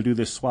you're going to do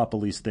this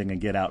Swap-A-Lease thing and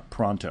get out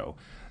pronto.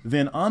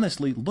 Then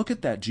honestly, look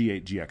at that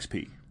G8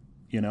 GXP.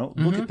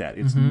 Look at that.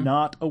 It's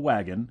not a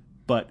wagon.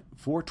 But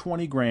for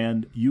 20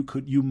 grand, you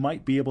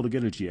might be able to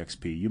get a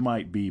GXP. You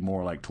might be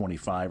more like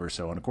 25 or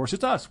so. And of course,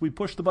 it's us. We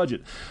push the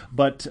budget.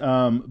 But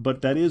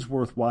that is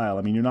worthwhile.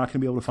 I mean, you're not going to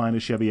be able to find a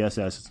Chevy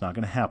SS. It's not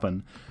going to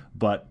happen.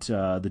 But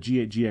the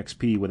G8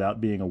 GXP,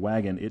 without being a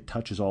wagon, it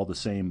touches all the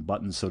same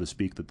buttons, so to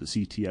speak, that the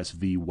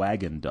CTS-V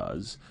wagon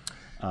does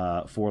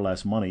for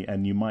less money.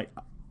 And you might.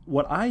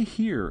 What I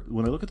hear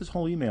when I look at this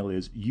whole email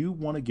is you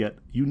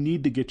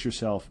need to get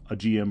yourself a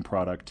GM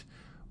product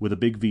with a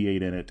big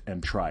V8 in it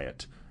and try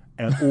it.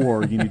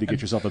 Or you need to get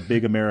yourself a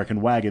big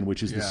American wagon,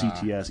 which is the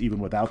CTS, even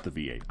without the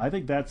V8. I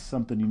think that's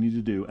something you need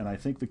to do. And I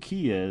think the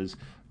key is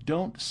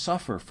don't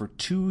suffer for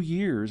 2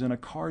 years in a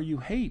car you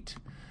hate.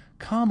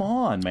 Come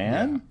on,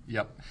 man.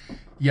 Yeah.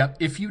 Yep.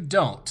 If you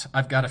don't,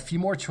 I've got a few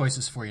more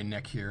choices for you,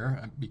 Nick,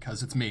 here,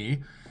 because it's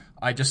me.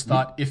 I just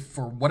thought if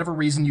for whatever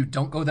reason you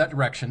don't go that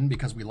direction,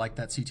 because we like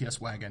that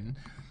CTS wagon,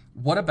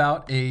 what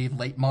about a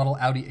late model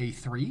Audi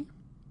A3?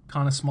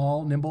 Kind of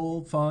small,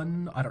 nimble,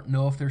 fun. I don't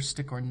know if they're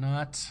stick or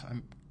not.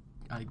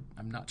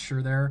 I'm not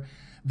sure there.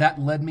 That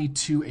led me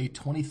to a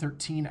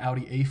 2013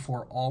 Audi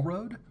A4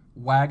 Allroad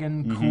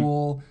wagon,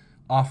 cool,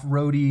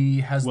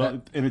 off-roady.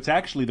 And it's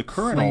actually the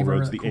current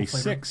Allroad's the cool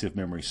A6, flavor. If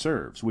memory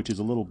serves, which is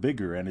a little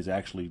bigger and is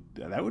actually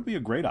that would be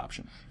a great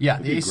option. Yeah,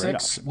 the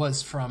A6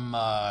 was from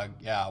a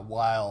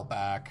while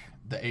back.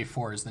 The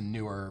A4 is the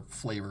newer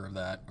flavor of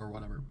that or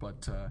whatever.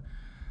 But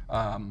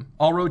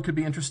Allroad could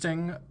be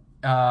interesting.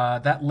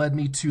 That led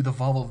me to the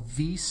Volvo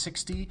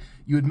V60.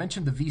 You had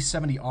mentioned the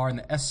V70R and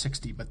the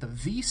S60, but the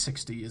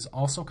V60 is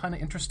also kind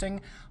of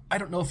interesting. I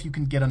don't know if you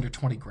can get under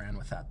 20 grand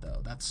with that,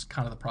 though. That's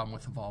kind of the problem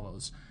with the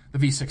Volvos. The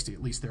V60,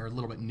 at least, they're a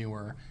little bit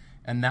newer,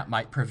 and that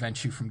might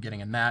prevent you from getting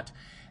in that.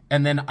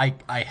 And then I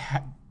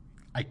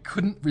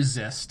couldn't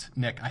resist,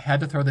 Nick. I had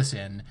to throw this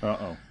in.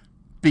 Uh-oh.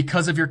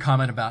 Because of your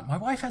comment about, my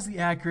wife has the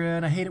Acura,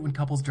 and I hate it when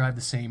couples drive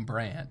the same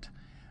brand.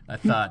 I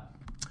thought...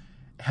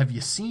 Have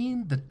you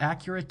seen the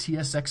Acura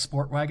TSX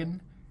Sport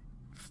Wagon?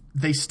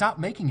 They stopped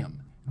making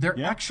them.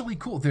 They're actually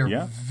cool.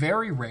 They're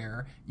very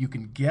rare. You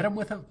can get them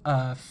with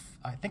I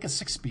think a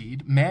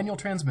 6-speed manual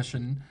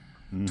transmission,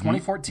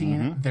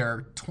 2014.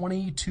 They're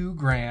 22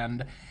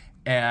 grand,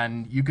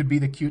 and you could be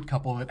the cute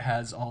couple that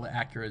has all the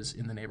Acuras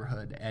in the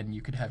neighborhood, and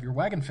you could have your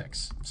wagon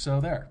fix.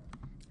 So there.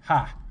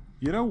 Ha.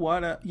 You know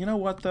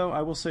what, though?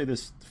 I will say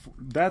this.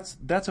 That's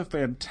a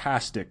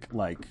fantastic,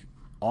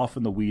 off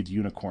in the weeds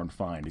unicorn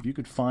find. If you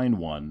could find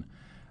one,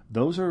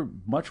 those are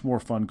much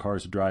more fun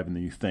cars to drive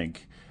than you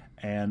think.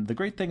 And the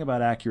great thing about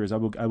Acura is I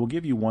will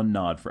give you one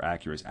nod for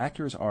Acuras.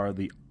 Acuras are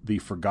the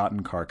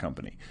forgotten car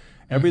company.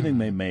 Everything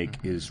they make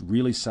is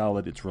really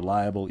solid, it's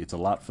reliable, it's a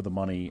lot for the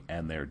money,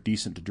 and they're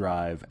decent to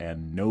drive,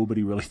 and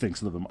nobody really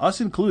thinks of them. Us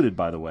included,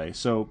 by the way.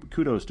 So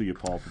kudos to you,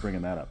 Paul, for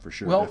bringing that up for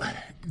sure. Well,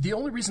 the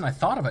only reason I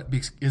thought of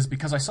it is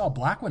because I saw a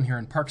black one here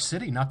in Park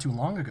City not too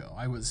long ago.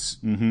 I was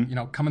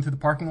coming through the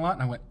parking lot,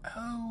 and I went,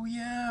 oh,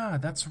 yeah,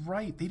 that's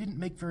right. They didn't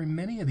make very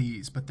many of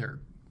these, but they're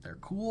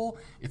cool.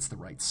 It's the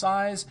right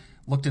size.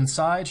 Looked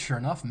inside, sure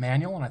enough,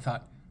 manual, and I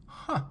thought,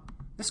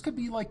 this could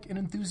be like an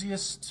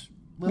enthusiast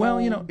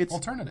it's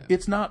alternative.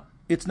 It's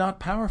not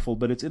powerful,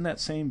 but it's in that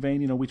same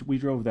vein. We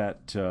drove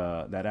that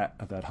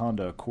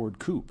Honda Accord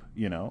Coupe,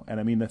 and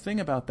I mean the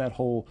thing about that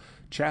whole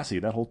chassis,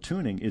 that whole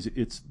tuning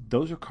is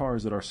those are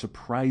cars that are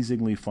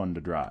surprisingly fun to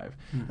drive.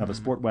 Now the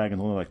Sport Wagon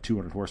is only like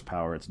 200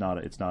 horsepower. It's not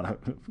a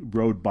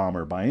road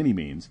bomber by any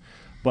means,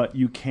 but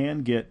you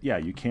can get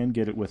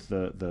it with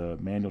the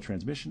manual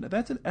transmission.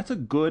 That's a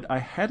good. I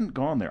hadn't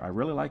gone there. I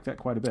really like that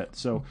quite a bit.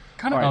 So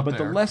kind of all right, but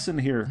there.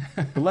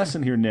 the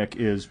lesson here, Nick,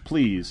 is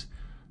please.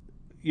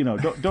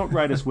 Don't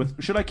write us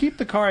with, should I keep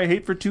the car I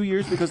hate for 2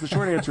 years? Because the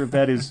short answer of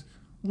that is,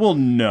 well,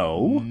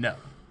 no. No,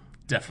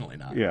 definitely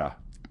not. Yeah.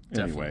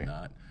 Definitely anyway.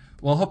 not.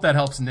 Well, hope that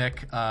helps,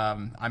 Nick.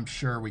 I'm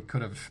sure we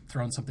could have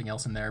thrown something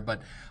else in there,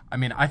 but I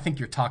mean, I think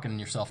you're talking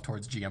yourself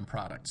towards GM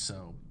products,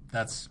 so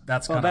that's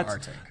kind of our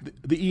take.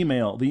 The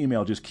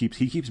email just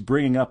keeps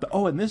bringing up,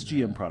 and this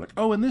GM product,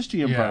 and this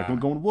GM product. We're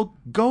going, well,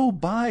 go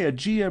buy a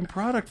GM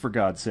product for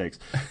God's sakes.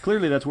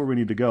 Clearly, that's where we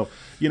need to go.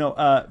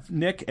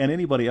 Nick and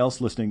anybody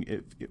else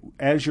listening,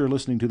 as you're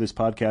listening to this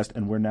podcast,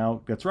 and we're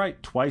now, that's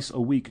right, twice a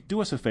week,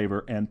 do us a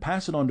favor and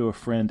pass it on to a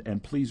friend,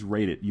 and please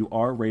rate it. You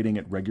are rating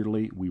it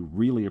regularly. We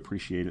really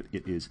appreciate it.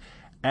 It is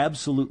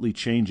absolutely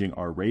changing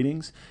our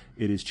ratings.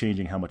 It is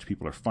changing how much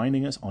people are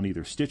finding us on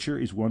either Stitcher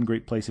is one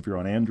great place if you're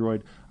on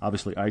Android,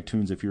 obviously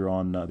iTunes if you're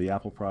on the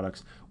Apple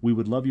products. We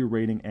would love your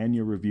rating and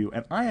your review.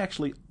 And I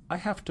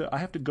have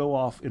to go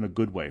off in a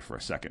good way for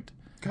a second.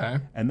 Okay.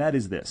 And that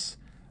is this.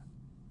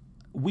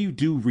 We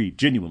do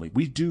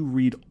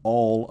read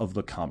all of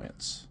the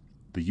comments.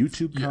 The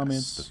YouTube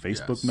comments, the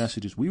Facebook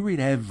messages. We read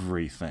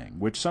everything,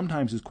 which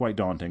sometimes is quite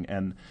daunting.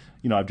 And,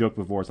 I've joked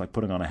before, it's like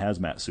putting on a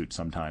hazmat suit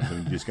sometimes. I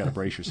mean, you just got to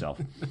brace yourself.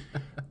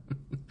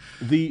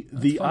 The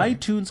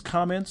iTunes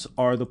comments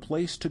are the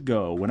place to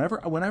go.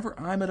 Whenever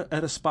I'm at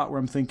a spot where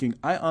I'm thinking,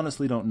 I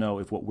honestly don't know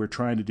if what we're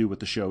trying to do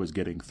with the show is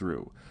getting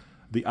through.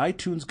 The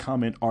iTunes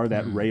comment are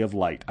that ray of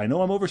light. I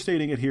know I'm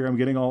overstating it here. I'm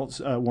getting all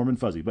warm and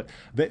fuzzy, but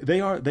they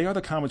are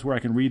the comments where I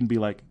can read and be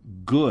like,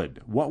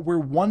 good. What we're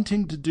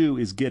wanting to do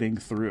is getting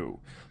through.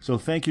 So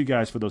thank you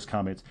guys for those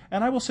comments.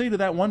 And I will say to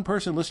that one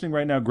person listening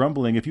right now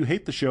grumbling, if you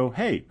hate the show,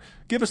 hey,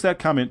 give us that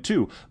comment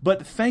too.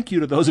 But thank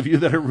you to those of you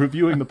that are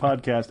reviewing the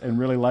podcast and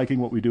really liking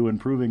what we do and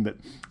proving that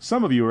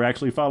some of you are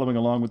actually following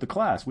along with the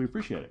class. We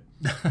appreciate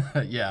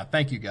it. Yeah,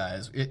 thank you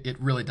guys.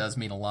 It really does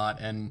mean a lot.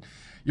 And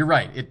you're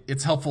right.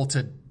 It's helpful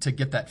to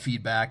get that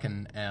feedback,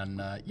 and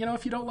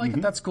if you don't like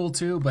it, that's cool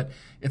too. But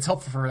it's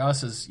helpful for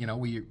us as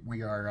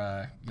we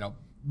are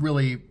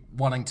really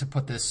wanting to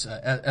put this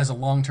as a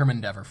long-term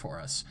endeavor for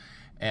us,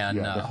 and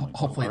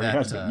hopefully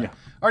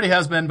already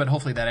has been. But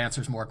hopefully that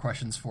answers more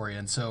questions for you.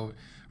 And so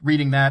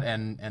reading that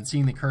and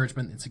seeing the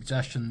encouragement and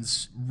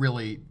suggestions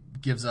really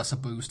gives us a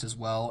boost as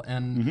well,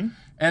 and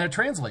it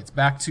translates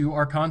back to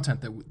our content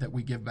that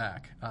we give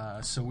back.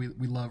 So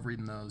we love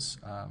reading those.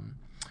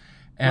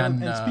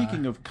 And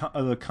speaking of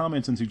the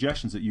comments and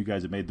suggestions that you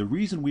guys have made, the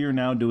reason we are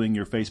now doing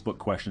your Facebook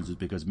questions is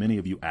because many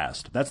of you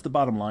asked. That's the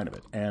bottom line of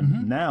it.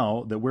 And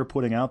now that we're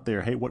putting out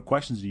there, hey, what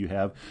questions do you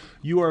have?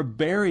 You are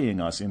burying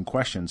us in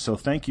questions, so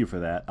thank you for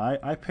that.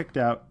 I picked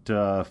out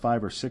 5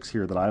 or 6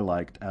 here that I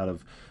liked out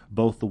of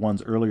both the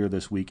ones earlier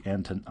this week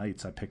and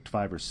tonight's. I picked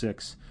 5 or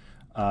 6.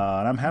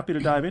 And I'm happy to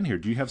dive in here.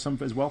 Do you have some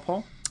as well,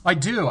 Paul? I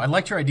do. I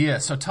liked your idea.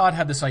 So Todd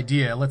had this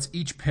idea. Let's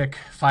each pick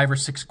 5 or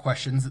 6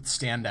 questions that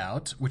stand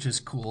out, which is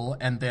cool.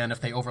 And then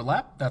if they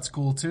overlap, that's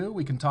cool too.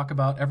 We can talk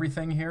about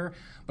everything here.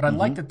 But I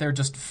like that they're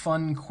just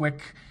fun,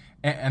 quick,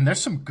 and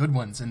there's some good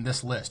ones in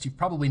this list. You've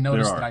probably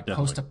noticed that I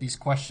post up these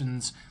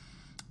questions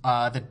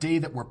the day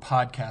that we're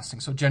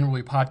podcasting. So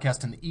generally we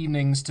podcast in the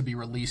evenings to be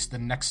released the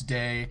next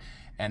day.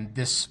 And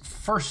this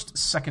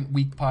second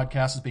week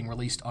podcast is being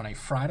released on a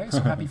Friday,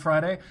 so happy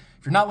Friday.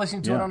 If you're not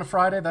listening to it on a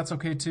Friday, that's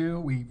okay too.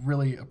 We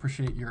really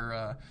appreciate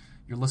your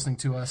listening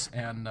to us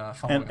and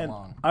following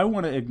along. I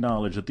want to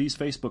acknowledge that these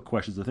Facebook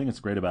questions, the thing that's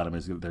great about them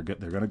is they're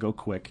going to go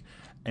quick,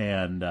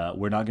 and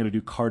we're not going to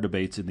do car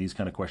debates in these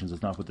kind of questions.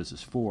 That's not what this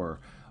is for.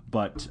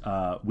 But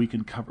we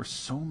can cover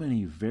so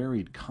many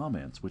varied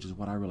comments, which is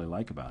what I really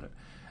like about it.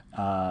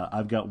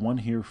 I've got one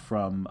here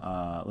from,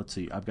 let's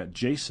see, I've got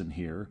Jason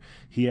here.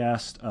 He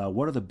asked,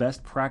 what are the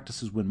best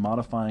practices when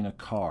modifying a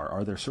car?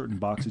 Are there certain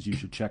boxes you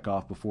should check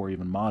off before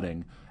even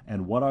modding?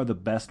 And what are the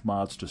best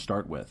mods to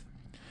start with?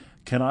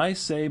 Can I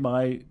say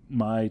my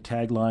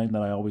tagline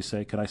that I always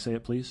say? Can I say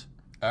it, please?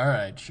 All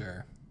right,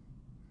 sure.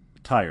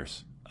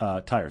 Tires.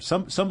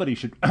 Somebody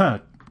should...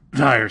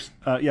 Tires.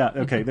 Yeah,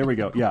 okay, there we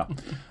go. Yeah.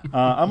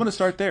 I'm going to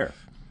start there.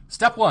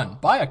 Step 1,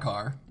 buy a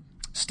car.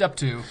 Step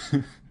 2,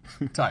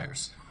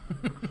 tires.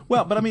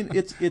 Well, but I mean,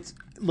 it's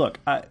look,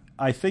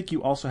 I think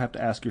you also have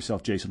to ask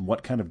yourself, Jason,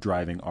 what kind of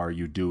driving are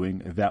you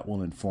doing? That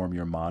will inform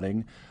your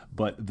modding.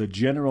 But the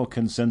general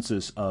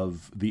consensus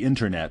of the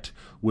internet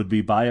would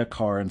be buy a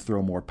car and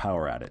throw more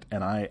power at it.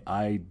 And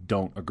I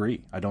don't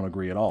agree. I don't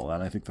agree at all.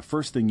 And I think the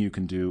first thing you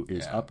can do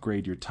is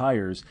upgrade your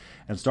tires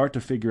and start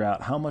to figure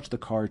out how much the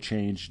car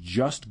changed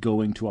just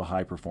going to a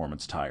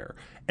high-performance tire.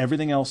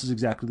 Everything else is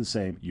exactly the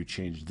same. You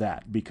change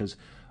that because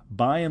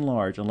by and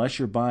large, unless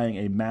you're buying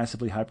a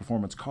massively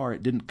high-performance car,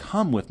 it didn't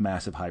come with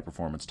massive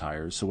high-performance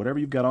tires. So whatever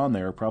you've got on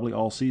there, probably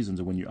all seasons,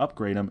 and when you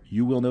upgrade them,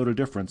 you will note a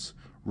difference.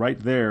 Right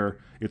there,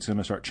 it's going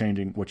to start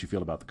changing what you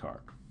feel about the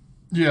car.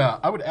 Yeah,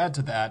 I would add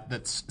to that,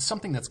 that's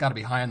something that's got to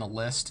be high on the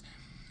list.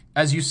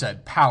 As you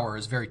said, power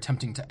is very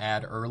tempting to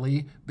add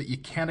early, but you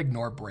can't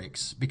ignore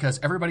brakes because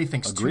everybody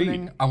thinks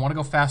tuning, I want to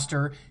go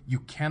faster. You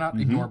cannot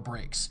ignore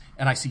brakes.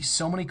 And I see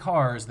so many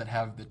cars that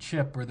have the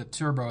chip or the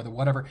turbo or the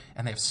whatever,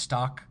 and they have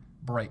stock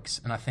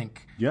brakes. And I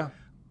think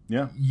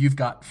you've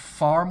got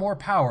far more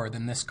power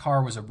than this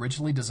car was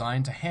originally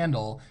designed to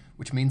handle,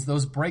 which means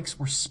those brakes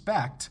were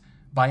spec'd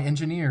by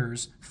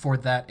engineers for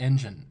that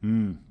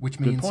engine, which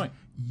means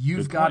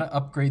you've got to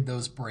upgrade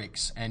those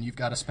brakes and you've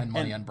got to spend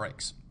money on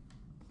brakes.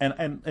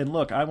 And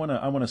look, I want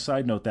to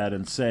side note that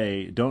and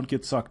say, don't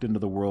get sucked into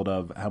the world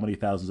of how many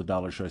thousands of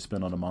dollars should I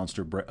spend on a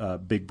monster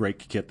big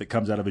brake kit that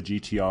comes out of a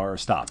GTR.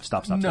 Stop.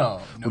 No.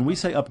 When we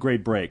say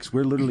upgrade brakes,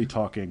 we're literally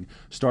talking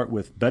start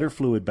with better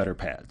fluid, better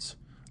pads.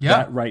 Yeah.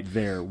 That right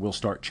there will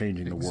start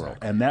changing the world.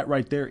 And that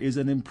right there is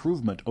an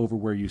improvement over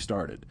where you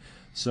started.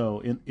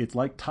 So it's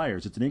like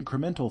tires. It's an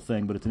incremental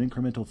thing, but it's an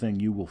incremental thing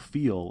you will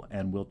feel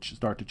and will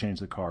start to change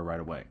the car right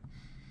away.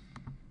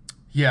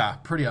 Yeah,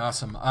 pretty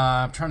awesome.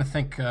 I'm trying to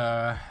think.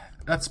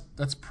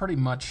 That's pretty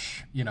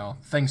much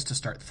things to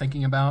start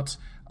thinking about.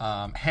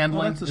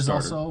 Handling that's a is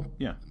starter. also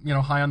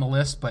Yeah. high on the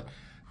list, but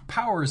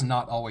power is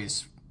not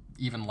always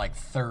even like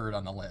third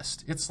on the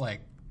list. It's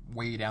like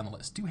way down the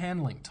list. Do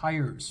handling,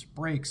 tires,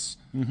 brakes,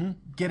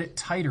 get it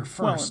tighter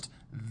first,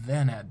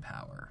 then add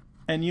power.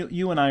 And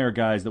you and I are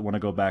guys that want to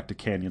go back to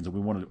canyons, and we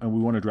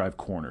want to drive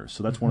corners.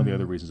 So that's one of the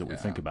other reasons that we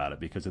think about it,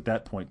 because at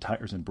that point,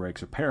 tires and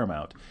brakes are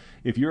paramount.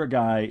 If you're a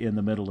guy in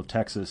the middle of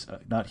Texas,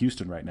 not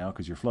Houston right now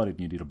because you're flooded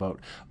and you need a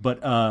boat, but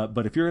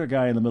if you're a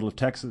guy in the middle of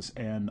Texas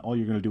and all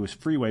you're going to do is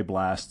freeway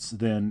blasts,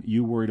 then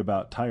you worried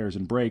about tires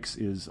and brakes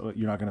is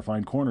you're not going to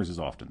find corners as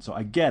often. So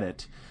I get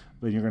it.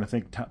 But you're going to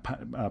think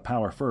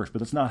power first, but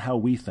that's not how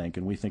we think,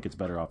 and we think it's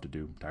better off to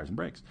do tires and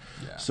brakes.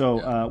 Yeah,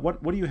 So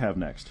what do you have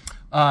next?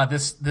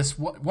 This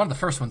one of the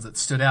first ones that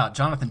stood out.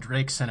 Jonathan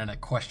Drake sent in a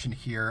question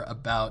here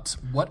about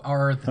what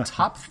are the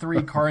top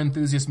 3 car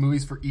enthusiast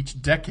movies for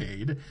each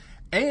decade,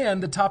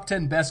 and the top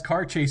 10 best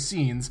car chase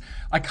scenes.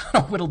 I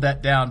kind of whittled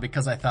that down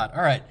because I thought,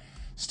 all right,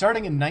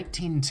 starting in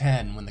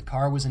 1910 when the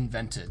car was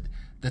invented,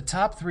 the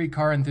top 3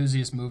 car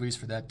enthusiast movies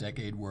for that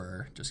decade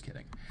were... Just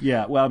kidding.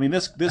 Yeah, well, I mean,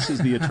 this is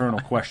the eternal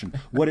question.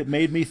 What it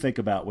made me think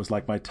about was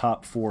like my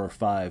top 4 or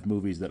 5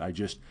 movies that I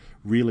just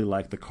really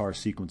like the car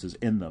sequences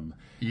in them.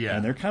 Yeah.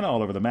 And they're kind of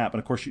all over the map. And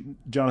of course,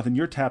 Jonathan,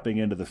 you're tapping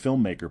into the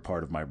filmmaker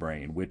part of my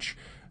brain, which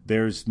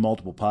there's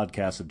multiple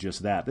podcasts of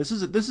just that. This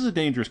is a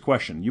dangerous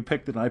question. You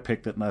picked it, and I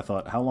picked it, and I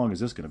thought, how long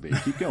is this going to be?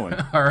 Keep going.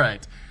 All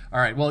right.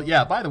 Well,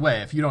 yeah, by the way,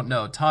 if you don't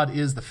know, Todd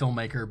is the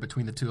filmmaker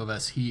between the two of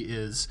us. He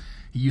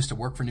used to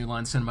work for New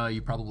Line Cinema.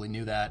 You probably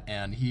knew that.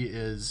 And he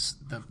is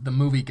the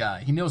movie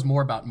guy. He knows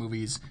more about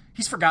movies.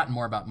 He's forgotten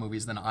more about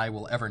movies than I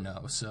will ever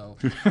know. So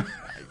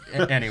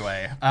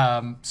anyway,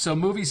 so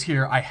movies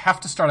here, I have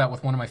to start out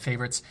with one of my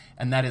favorites,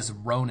 and that is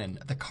Ronin,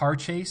 the car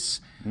chase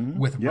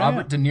with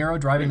Robert De Niro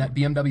driving that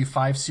BMW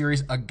 5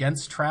 Series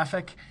against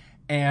traffic.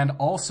 And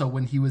also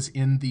when he was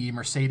in the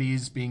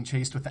Mercedes being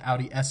chased with the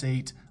Audi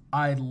S8.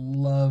 I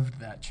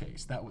loved that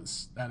chase. That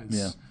is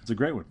It's a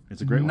great one.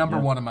 It's a great number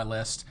one. one on my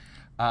list.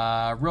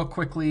 Real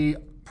quickly,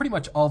 pretty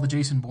much all the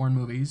Jason Bourne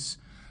movies.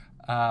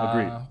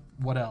 Agreed.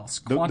 What else?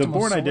 The Quantum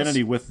Bourne of Solace?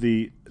 Identity with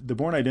the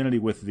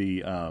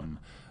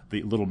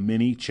little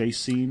mini chase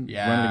scene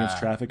running against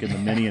traffic and the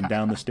mini and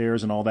down the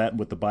stairs and all that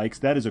with the bikes.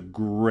 That is a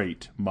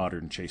great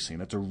modern chase scene.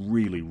 That's a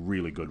really,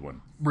 really good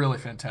one. Really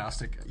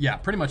fantastic. Yeah,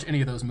 pretty much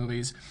any of those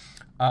movies.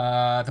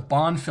 The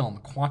Bond film,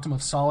 Quantum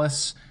of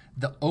Solace.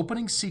 The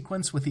opening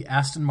sequence with the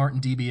Aston Martin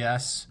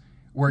DBS,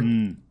 where,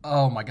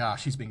 oh my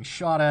gosh, he's being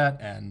shot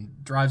at and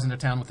drives into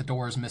town with the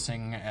doors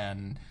missing,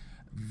 and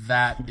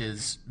that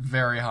is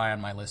very high on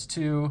my list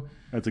too.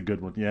 That's a good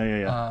one.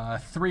 Yeah.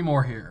 3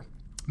 more here.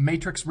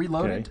 Matrix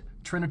Reloaded. Okay.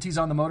 Trinity's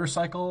on the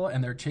motorcycle,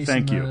 and they're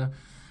chasing Thank you.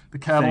 the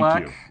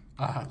Cadillac. Thank you.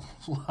 I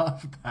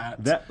love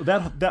that.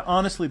 That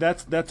honestly,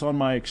 that's on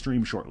my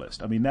extreme short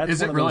list. I mean, that's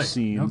Is one it of really? those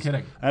scenes. No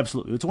kidding.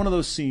 Absolutely, it's one of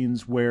those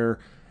scenes where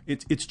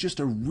it's just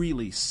a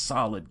really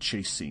solid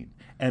chase scene,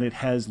 and it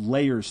has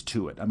layers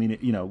to it. I mean,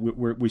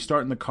 we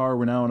start in the car,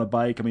 we're now on a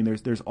bike. I mean,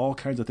 there's all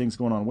kinds of things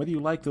going on. Whether you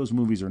like those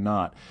movies or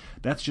not,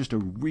 that's just a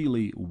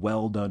really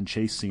well done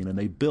chase scene, and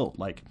they built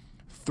like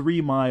 3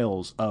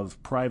 miles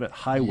of private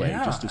highway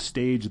just to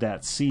stage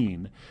that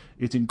scene.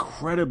 It's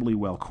incredibly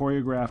well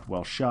choreographed,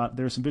 well shot.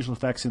 There's some visual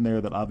effects in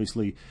there that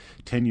obviously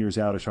 10 years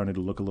out are starting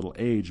to look a little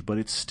aged, but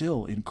it's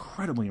still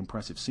incredibly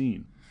impressive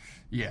scene.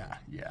 Yeah,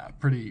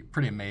 pretty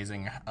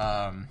amazing.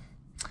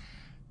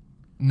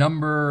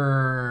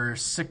 Number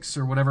 6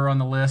 or whatever on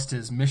the list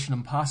is Mission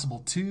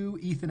Impossible 2,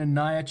 Ethan and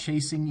Nia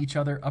chasing each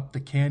other up the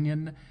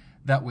canyon.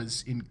 That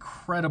was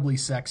incredibly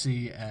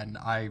sexy, and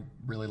I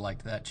really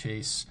liked that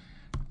chase.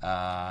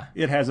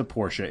 It has a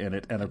Porsche in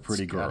it and a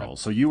pretty girl,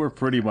 so you were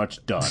pretty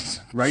much done.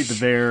 Right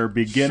there,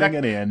 beginning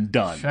and end,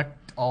 done.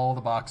 Checked all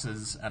the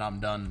boxes, and I'm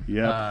done.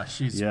 Yep.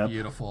 She's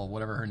beautiful,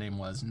 whatever her name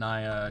was.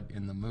 Nia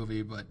in the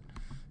movie, but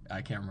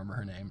I can't remember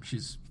her name.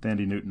 She's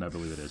Thandie Newton, I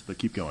believe it is, but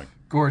keep going.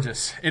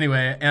 gorgeous.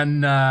 Anyway,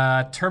 and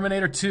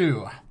Terminator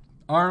 2.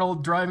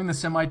 Arnold driving the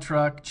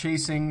semi-truck,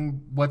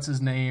 chasing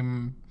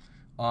what's-his-name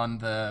on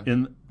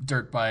the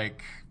dirt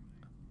bike.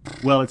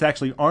 Well, it's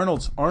actually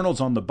Arnold's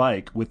on the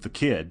bike with the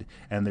kid,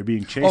 and they're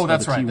being chased by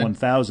the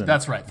T-1000.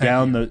 That's right.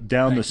 Down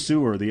the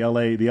sewer, the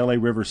LA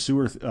River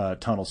sewer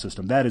tunnel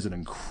system. That is an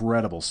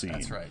incredible scene.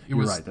 That's right. You're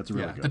right. That's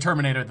really good. The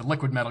Terminator, the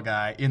liquid metal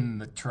guy in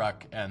the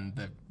truck, and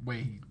the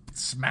way he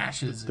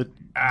smashes the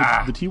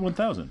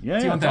T-1000. Yeah,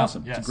 T-1000. it's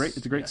awesome. Yes.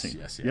 It's a great scene.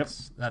 Yes. Yep.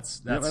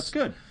 That's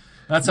good.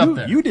 That's up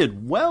there. You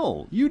did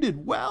well.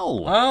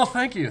 Well,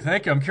 thank you.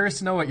 I'm curious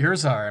to know what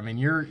yours are. I mean,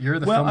 you're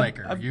the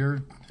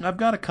filmmaker. I've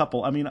got a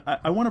couple. I mean,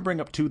 I want to bring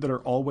up 2 that are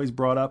always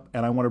brought up,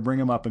 and I want to bring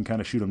them up and kind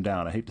of shoot them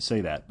down. I hate to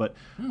say that, but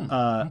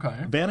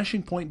okay.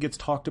 Vanishing Point gets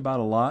talked about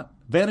a lot.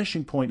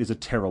 Vanishing Point is a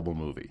terrible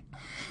movie.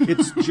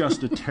 It's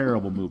just a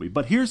terrible movie.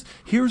 But here's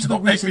the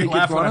reason it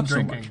gets brought up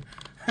so much.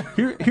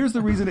 Here's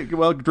the reason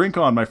drink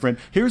on, my friend.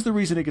 Here's the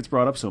reason it gets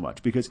brought up so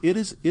much, because it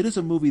is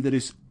a movie that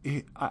is,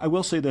 I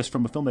will say this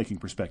from a filmmaking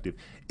perspective,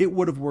 it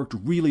would have worked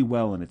really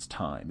well in its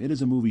time. It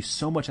is a movie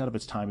so much out of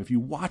its time. If you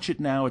watch it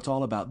now, it's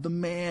all about the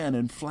man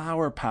and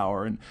flower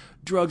power and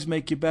drugs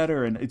make you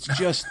better, and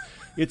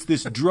it's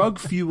this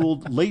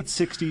drug-fueled late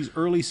 60s,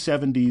 early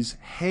 70s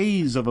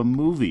haze of a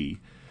movie.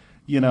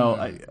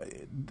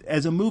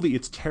 As a movie,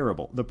 it's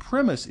terrible. The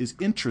premise is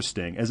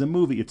interesting. As a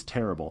movie, it's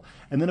terrible.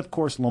 And then, of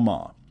course, Le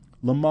Mans.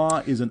 Le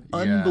Mans is an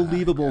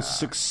unbelievable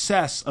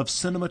success of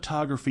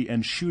cinematography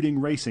and shooting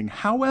racing.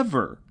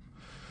 However,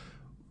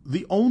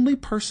 the only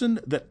person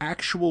that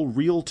actual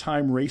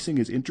real-time racing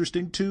is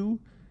interesting to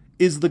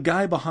is the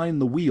guy behind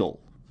the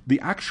wheel. The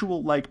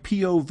actual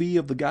POV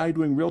of the guy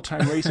doing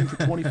real-time racing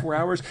for 24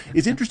 hours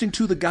is interesting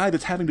to the guy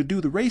that's having to do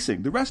the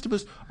racing. The rest of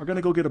us are going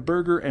to go get a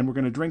burger and we're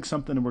going to drink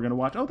something and we're going to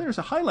watch, there's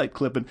a highlight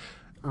clip. And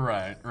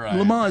Right.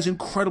 Le Mans is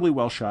incredibly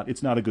well shot.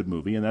 It's not a good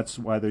movie, and that's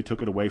why they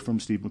took it away from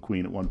Steve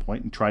McQueen at one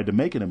point and tried to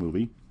make it a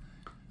movie.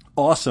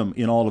 Awesome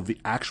in all of the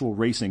actual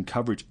racing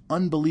coverage.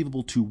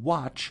 Unbelievable to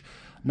watch.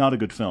 Not a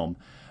good film.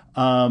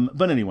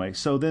 But anyway,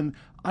 so then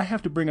I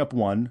have to bring up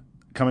one.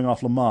 Coming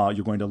off Le Mans,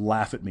 you're going to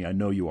laugh at me. I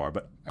know you are.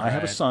 But I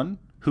have a son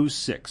who's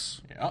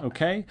 6. Yeah.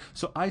 Okay?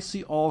 So I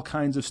see all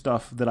kinds of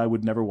stuff that I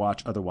would never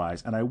watch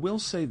otherwise. And I will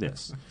say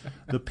this.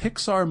 The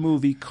Pixar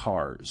movie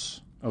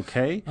Cars,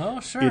 okay? Oh,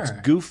 sure. It's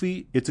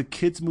goofy. It's a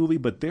kid's movie.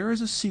 But there is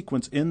a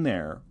sequence in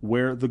there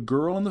where the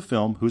girl in the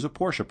film, who's a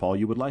Porsche, Paul,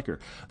 you would like her.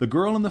 The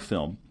girl in the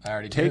film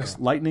takes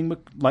Lightning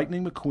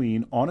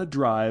McQueen on a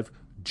drive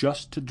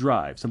just to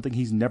drive, something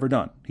he's never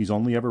done. He's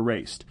only ever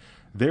raced.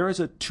 There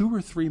is a 2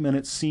 or 3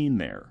 minute scene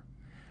there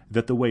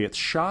that the way it's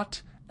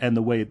shot and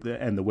the way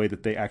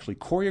that they actually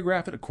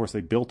choreograph it, of course they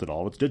built it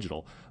all, it's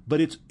digital,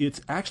 but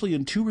it's actually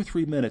in 2 or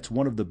 3 minutes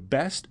one of the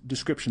best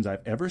descriptions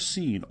I've ever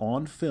seen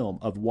on film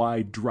of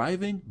why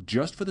driving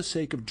just for the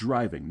sake of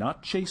driving,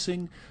 not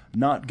chasing,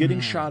 not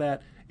getting shot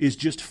at, is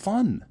just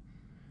fun.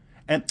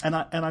 And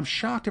I'm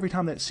shocked every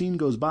time that scene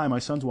goes by. My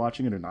son's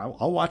watching it, and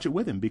I'll watch it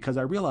with him because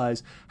I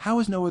realize, how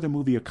has no other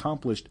movie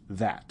accomplished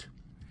that?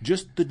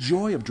 Just the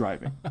joy of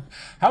driving.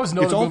 How has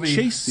no other movie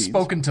chase scenes.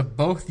 Spoken to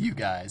both you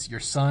guys,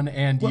 your son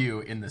and you,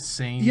 in the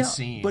same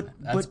scene?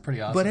 That's pretty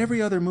awesome. But every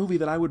other movie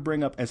that I would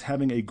bring up as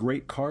having a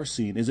great car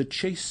scene is a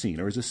chase scene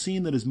or is a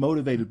scene that is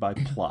motivated by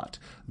plot.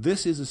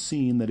 This is a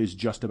scene that is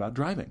just about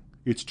driving.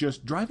 It's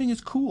just driving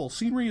is cool.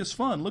 Scenery is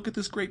fun. Look at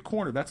this great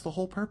corner. That's the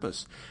whole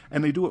purpose.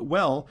 And they do it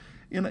well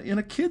in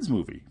a kid's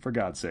movie, for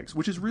God's sakes,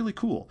 which is really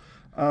cool.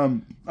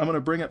 I'm going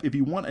to bring up, if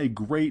you want a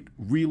great,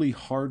 really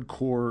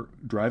hardcore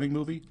driving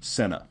movie,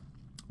 Senna.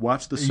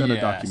 Watch the Senna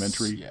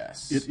documentary.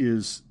 Yes.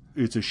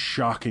 It's a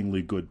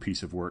shockingly good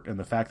piece of work, and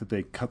the fact that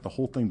they cut the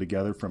whole thing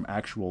together from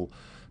actual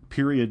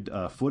period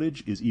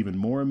footage is even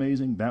more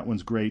amazing. That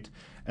one's great.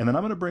 And then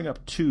I'm going to bring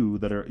up 2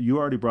 that are, you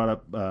already brought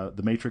up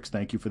The Matrix,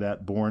 thank you for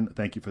that. Bourne,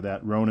 thank you for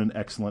that. Ronin,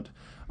 excellent.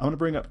 I'm going to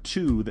bring up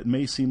 2 that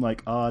may seem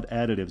like odd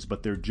additives,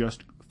 but they're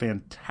just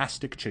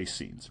fantastic chase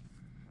scenes.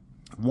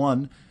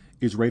 One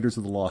is Raiders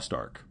of the Lost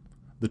Ark,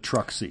 the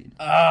truck scene.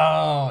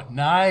 Oh,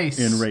 nice.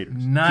 In Raiders.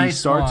 Nice.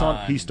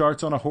 He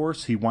starts on a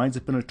horse, he winds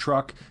up in a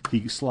truck,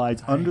 he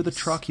slides under the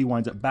truck, he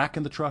winds up back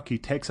in the truck, he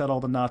takes out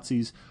all the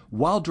Nazis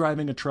while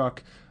driving a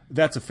truck.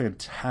 That's a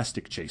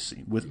fantastic chase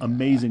scene with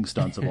amazing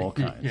stunts of all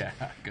kinds. Yeah,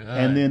 good.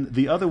 And then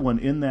the other one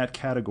in that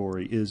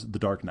category is The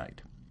Dark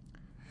Knight,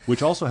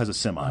 which also has a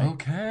semi.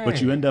 Okay.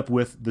 But you end up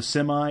with the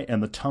semi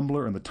and the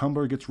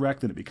tumbler gets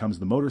wrecked, and it becomes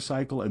the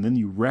motorcycle, and then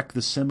you wreck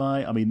the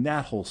semi. I mean,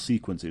 that whole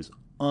sequence is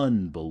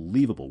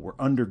unbelievable. We're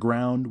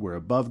underground, we're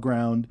above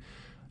ground.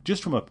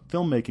 Just from a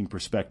filmmaking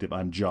perspective,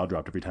 I'm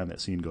jaw-dropped every time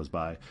that scene goes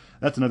by.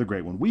 That's another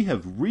great one. We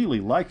have really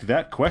liked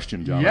that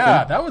question, Jonathan.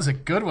 Yeah, that was a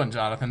good one,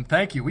 Jonathan.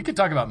 Thank you. We could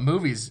talk about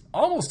movies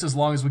almost as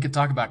long as we could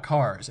talk about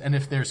cars. And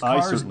if there's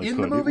cars in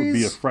the movies... It would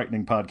be a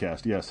frightening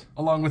podcast, yes.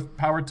 Along with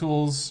power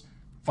tools,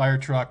 fire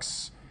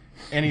trucks,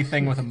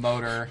 anything with a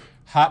motor...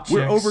 Hot chicks.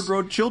 We're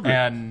overgrown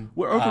children.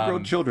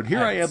 Here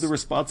I am, the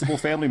responsible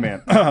family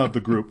man of the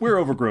group. We're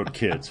overgrown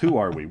kids. Who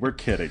are we? We're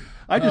kidding.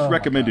 I just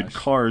recommended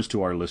Cars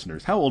to our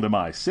listeners. How old am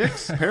I?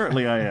 6?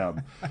 Apparently I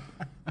am.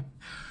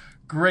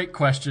 Great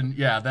question.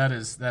 Yeah, that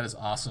is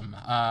awesome.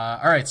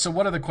 All right, so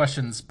what other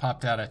questions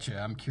popped out at you?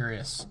 I'm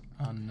curious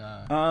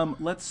on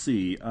let's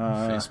see.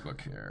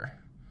 Facebook here.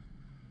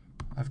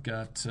 I've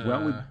got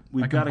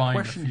we've got a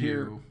question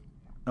here.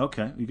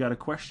 Okay, you got a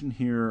question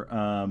here.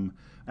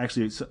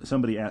 Actually,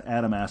 somebody,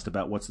 Adam, asked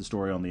about what's the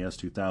story on the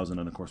S2000,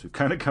 and of course we've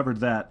kind of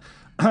covered that.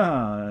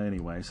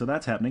 Anyway, so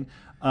that's happening.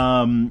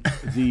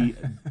 The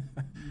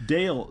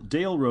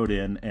Dale wrote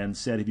in and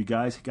said, have you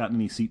guys gotten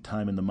any seat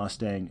time in the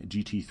Mustang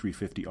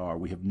GT350R?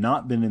 We have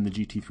not been in the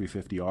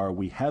GT350R.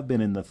 We have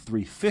been in the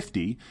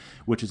 350,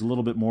 which is a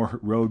little bit more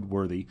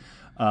roadworthy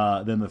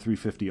than the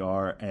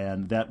 350R,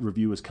 and that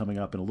review is coming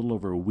up in a little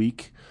over a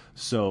week,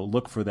 so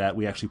look for that.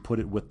 We actually put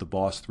it with the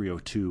Boss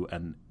 302,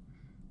 and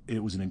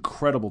it was an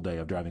incredible day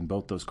of driving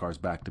both those cars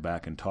back to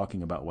back and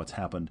talking about what's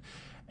happened.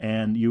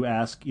 And you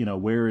ask,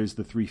 where is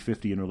the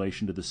 350 in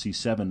relation to the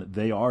C7?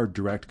 They are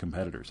direct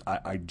competitors.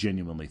 I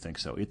genuinely think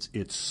so.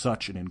 It's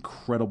such an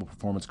incredible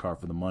performance car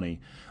for the money,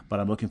 but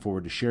I'm looking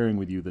forward to sharing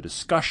with you the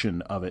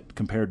discussion of it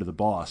compared to the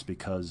Boss,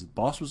 because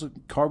Boss was a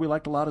car we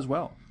liked a lot as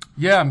well.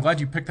 Yeah, I'm glad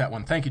you picked that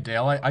one. Thank you,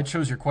 Dale. I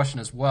chose your question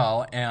as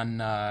well,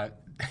 and as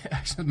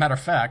a matter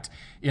of fact,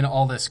 in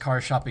all this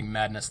car shopping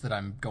madness that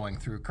I'm going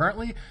through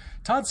currently,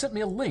 Todd sent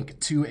me a link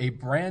to a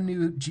brand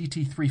new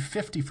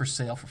GT350 for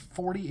sale for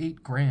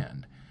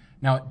 $48,000.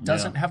 Now, it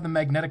doesn't have the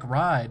magnetic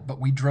ride, but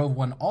we drove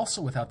one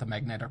also without the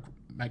magnetic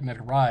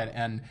ride,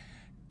 and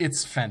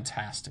it's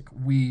fantastic.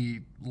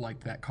 We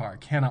like that car.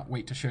 Cannot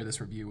wait to share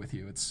this review with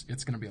you. It's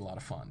going to be a lot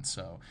of fun.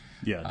 So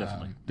yeah,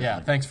 definitely. Yeah,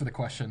 thanks for the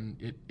question.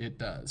 It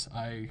does.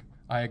 I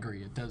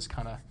agree. It does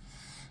kind of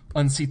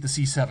unseat the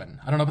C7.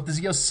 I don't know about the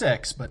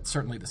Z06, but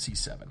certainly the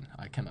C7.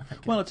 I cannot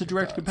think. Well, it's a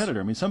direct competitor.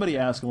 I mean, somebody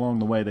asked along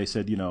the way. They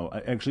said,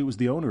 actually, it was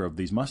the owner of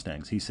these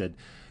Mustangs. He said,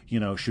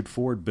 should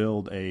Ford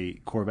build a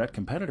Corvette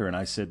competitor? And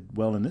I said,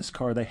 well, in this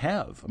car they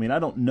have. I mean, I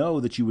don't know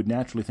that you would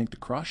naturally think to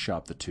cross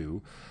shop the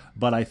two,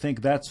 but I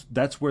think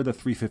that's where the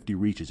 350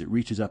 reaches. It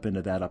reaches up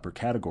into that upper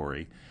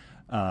category.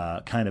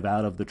 Kind of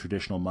out of the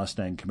traditional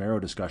Mustang Camaro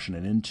discussion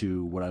and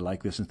into what I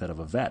like this instead of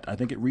a Vette. I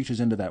think it reaches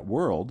into that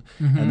world,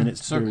 and then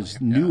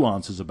there's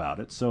nuances about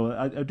it. So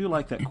I do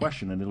like that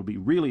question, and it'll be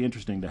really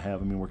interesting to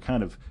have. I mean, we're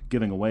kind of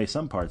giving away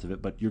some parts of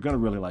it, but you're going to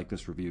really like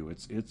this review.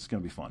 It's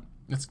going to be fun.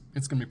 It's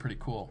going to be pretty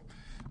cool.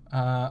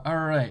 All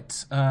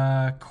right.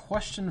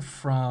 Question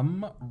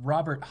from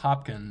Robert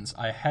Hopkins.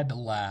 I had to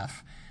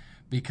laugh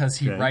because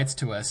he writes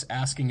to us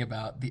asking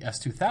about the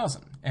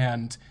S2000,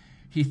 and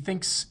he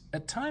thinks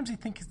at times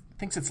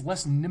thinks it's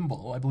less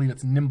nimble. I believe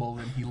it's nimble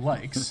than he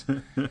likes.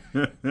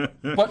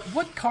 But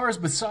what cars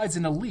besides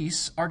an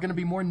Elise are going to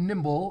be more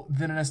nimble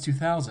than an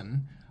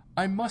S2000?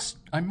 I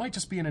might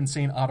just be an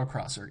insane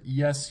autocrosser.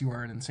 Yes, you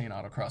are an insane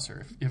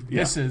autocrosser. If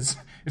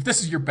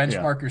this is your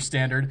benchmark or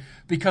standard,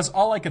 because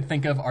all I could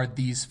think of are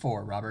these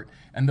four, Robert,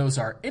 and those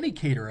are any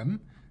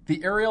Caterham,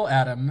 the Ariel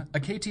Atom, a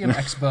KTM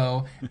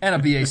Expo, and a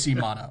BAC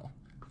Mono.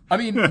 I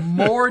mean,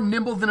 more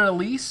nimble than an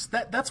Elise?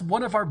 That's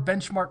one of our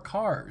benchmark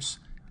cars.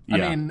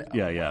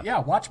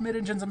 Watch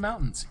Mid-Engines and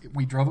Mountains.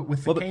 We drove it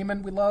with the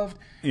Cayman we loved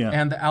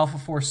and the Alpha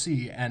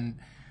 4C, and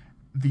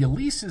the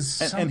Elise is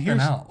something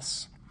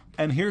else.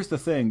 And here's the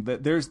thing,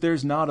 that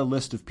there's not a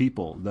list of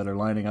people that are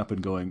lining up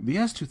and going, the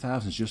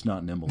S2000 is just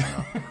not nimble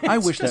enough. I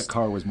wish that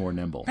car was more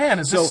nimble. Man,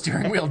 is this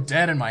steering wheel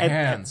dead in my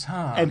hands?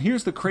 And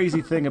here's the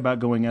crazy thing about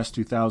going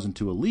S2000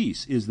 to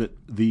Elise is that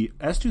the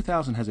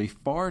S2000 has a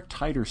far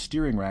tighter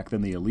steering rack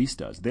than the Elise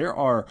does. There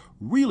are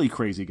really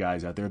crazy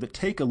guys out there that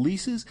take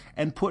Elises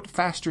and put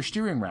faster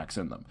steering racks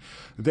in them.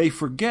 They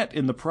forget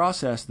in the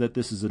process that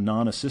this is a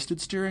non-assisted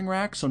steering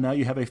rack, so now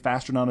you have a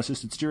faster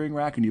non-assisted steering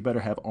rack, and you better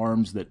have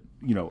arms that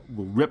will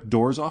rip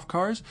doors off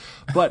cars.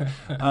 But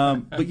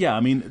yeah,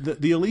 I mean,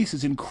 the Elise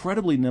is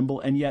incredibly nimble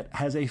and yet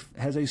has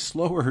a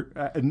slower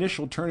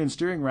initial turn in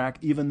steering rack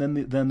even than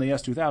the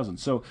S2000.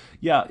 So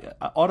yeah,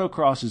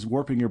 autocross is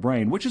warping your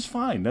brain, which is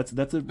fine.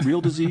 That's a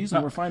real disease,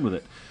 and we're fine with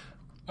it.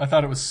 I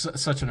thought it was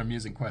such an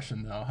amusing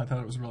question, though. I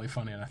thought it was really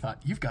funny, and I thought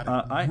you've got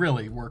to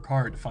really work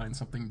hard to find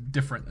something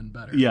different and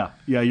better. Yeah,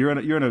 you're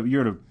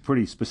in a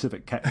pretty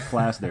specific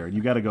class there, and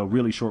you got to go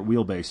really short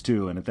wheelbase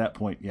too. And at that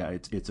point, yeah,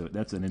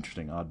 that's an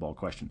interesting oddball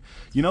question.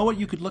 You know what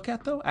you could look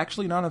at though?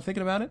 Actually, now that I'm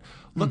thinking about it,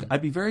 look,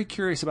 I'd be very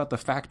curious about the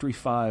Factory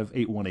 5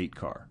 818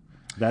 car.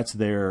 That's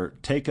their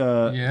take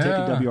a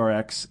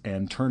WRX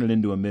and turn it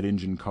into a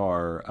mid-engine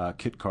car,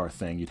 kit car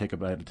thing. You take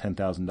about a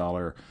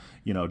 $10,000,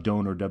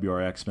 donor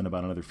WRX, spend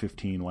about another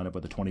 $15,000, wind up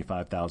with a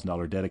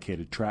 $25,000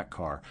 dedicated track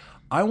car.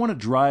 I want to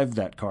drive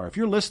that car. If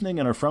you're listening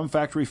and are from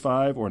Factory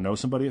 5 or know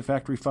somebody at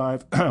Factory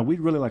 5, we'd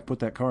really like to put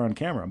that car on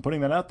camera. I'm putting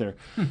that out there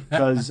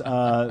because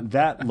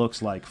that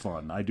looks like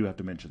fun. I do have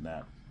to mention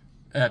that.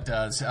 It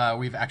does.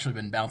 We've actually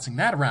been bouncing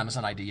that around as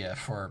an idea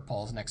for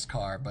Paul's next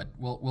car, but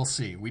we'll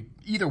see.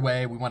 Either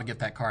way, we want to get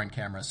that car on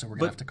camera, so we're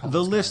going to have to call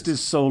the list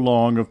is so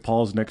long of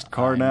Paul's next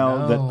car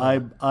now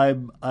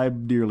that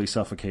I'm nearly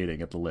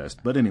suffocating at the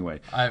list. But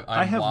anyway,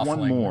 I have waffling.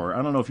 One more.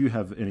 I don't know if you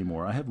have any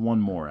more. I have one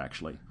more,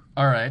 actually.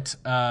 All right.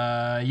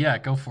 Yeah,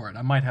 go for it.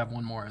 I might have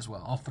one more as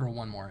well. I'll throw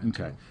one more in.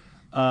 Okay.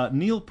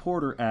 Neil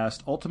Porter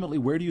asked, ultimately,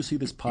 where do you see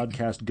this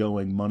podcast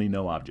going, money,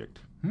 no object?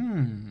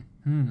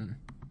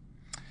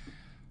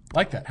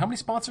 Like that. How many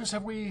sponsors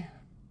have we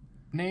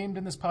named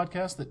in this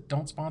podcast that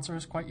don't sponsor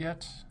us quite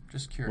yet?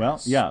 Just curious.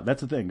 Well, yeah, that's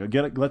the thing.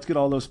 Let's get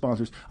all those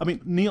sponsors. I mean,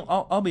 Neil,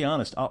 I'll be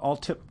honest. I'll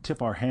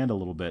tip our hand a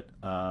little bit,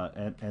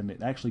 and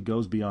it actually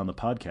goes beyond the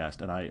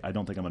podcast. And I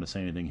don't think I'm going to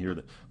say anything here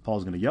that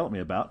Paul's going to yell at me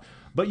about.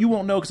 But you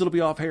won't know because it'll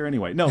be off air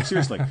anyway. No,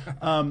 seriously.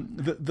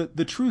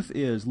 The truth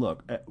is,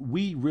 look,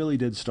 we really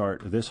did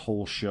start this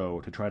whole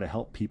show to try to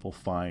help people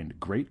find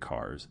great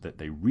cars that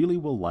they really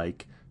will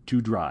like to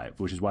drive,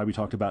 which is why we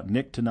talked about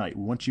Nick tonight.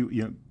 We want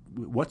you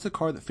what's the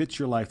car that fits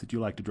your life that you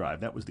like to drive?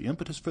 That was the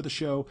impetus for the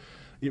show.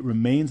 It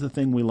remains the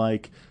thing we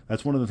like.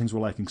 That's one of the things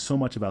we're liking so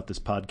much about this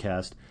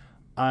podcast.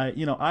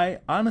 I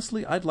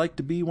honestly, I'd like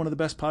to be one of the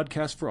best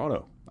podcasts for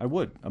auto. I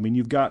would. I mean,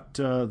 you've got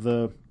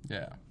the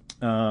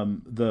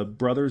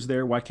brothers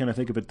there. Why can't I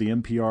think of it? The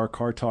NPR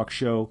Car Talk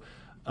Show.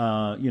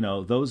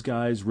 Those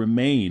guys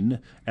remain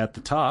at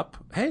the top.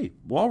 Hey,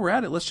 while we're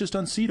at it, let's just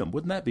unseat them.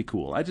 Wouldn't that be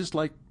cool?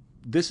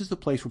 This is the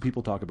place where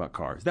people talk about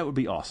cars. That would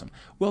be awesome.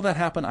 Will that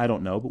happen? I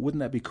don't know, but wouldn't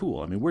that be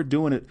cool? I mean, we're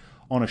doing it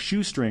on a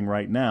shoestring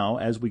right now.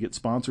 As we get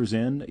sponsors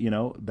in,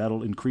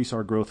 that'll increase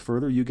our growth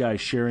further. You guys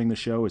sharing the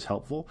show is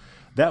helpful.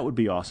 That would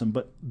be awesome.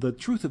 But the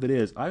truth of it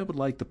is, I would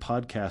like the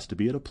podcast to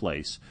be at a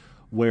place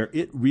where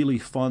it really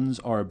funds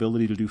our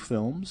ability to do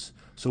films,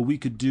 so we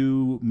could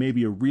do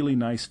maybe a really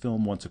nice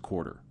film once a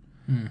quarter.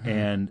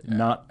 And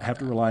not have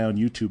to rely on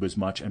YouTube as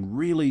much, and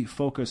really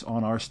focus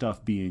on our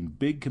stuff being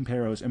big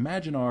comparos.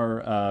 Imagine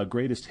our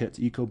greatest hits,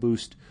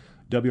 EcoBoost,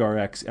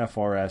 WRX,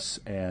 FRS,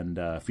 and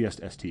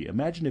Fiesta ST.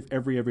 Imagine if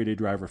every Everyday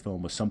Driver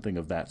film was something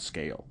of that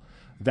scale.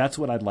 That's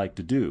what I'd like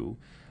to do,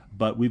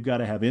 but we've got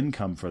to have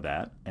income for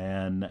that,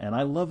 and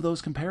I love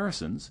those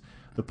comparisons.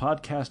 The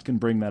podcast can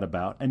bring that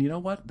about. And you know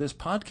what? This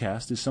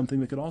podcast is something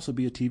that could also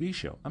be a TV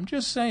show. I'm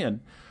just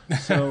saying.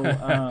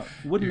 So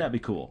wouldn't that be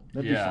cool?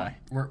 That'd be fun.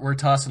 We're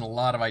tossing a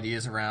lot of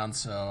ideas around,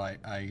 so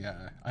I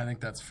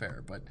think that's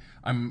fair. But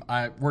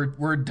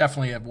we're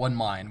definitely of one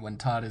mind. When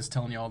Todd is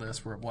telling you all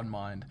this, we're of one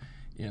mind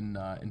in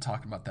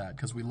talking about that,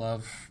 because we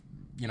love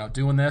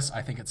doing this.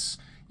 I think it's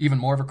even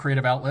more of a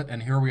creative outlet,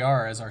 and here we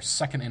are as our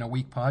second in a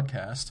week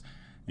podcast.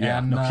 Yeah,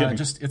 and no kidding.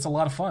 It's a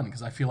lot of fun,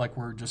 because I feel like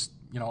we're just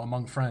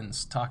among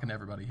friends talking to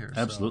everybody here.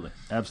 Absolutely,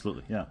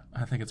 yeah.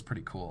 I think it's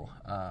pretty cool.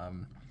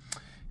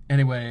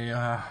 Anyway,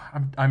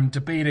 I'm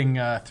debating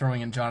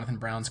throwing in Jonathan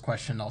Brown's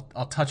question.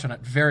 I'll touch on it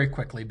very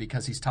quickly,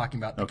 because he's talking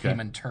about the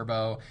Cayman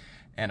Turbo,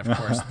 and of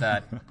course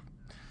that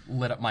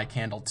lit up my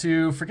candle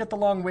too. Forget the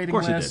long waiting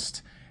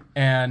list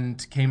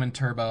and Cayman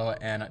Turbo.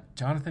 And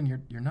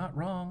Jonathan, you're not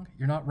wrong.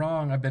 You're not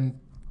wrong. I've been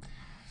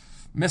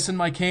missing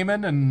my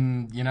Cayman,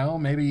 and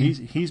maybe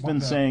he's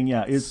been saying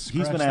he's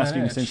been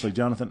asking essentially,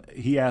 Jonathan.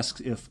 He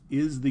asks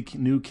is the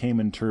new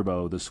Cayman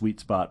Turbo the sweet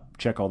spot,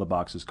 check all the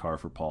boxes car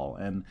for Paul?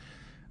 And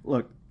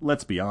look,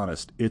 let's be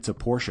honest, it's a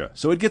Porsche,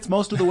 so it gets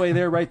most of the way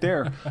there right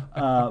there.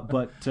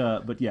 But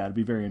yeah, it'd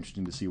be very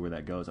interesting to see where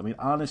that goes. I mean,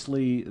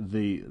 honestly,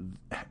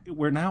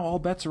 where now all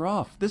bets are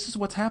off. This is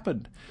what's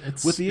happened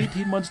with the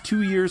 18 months,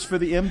 2 years for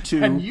the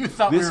M2. And you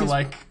thought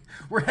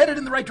we're headed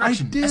in the right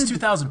direction. I did.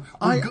 S2000.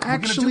 I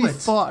actually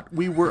thought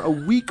we were a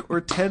week or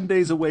 10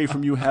 days away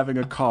from you having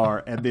a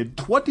car, and then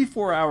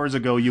 24 hours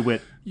ago you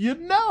went,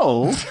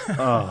 oh.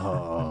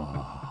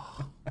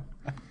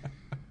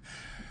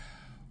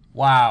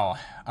 Wow.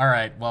 All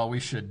right. Well, we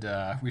should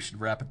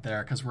wrap it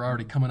there, because we're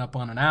already coming up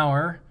on an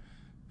hour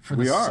for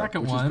the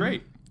second one. Which is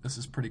great. This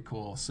is pretty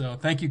cool. So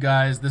thank you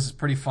guys. This is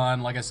pretty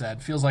fun. Like I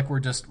said, feels like we're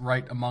just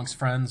right amongst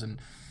friends and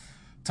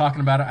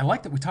talking about it. I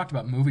like that we talked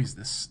about movies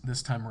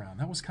this time around.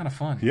 That was kind of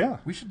fun. Yeah,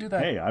 we should do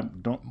that. Hey,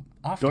 don't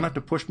have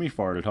to push me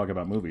far to talk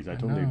about movies. I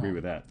totally agree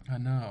with that. I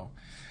know,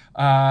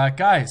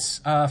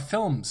 guys.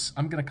 Films.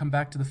 I'm going to come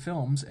back to the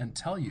films and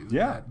tell you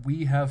that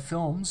we have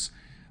films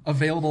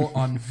available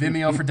on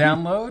Vimeo for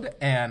download,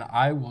 and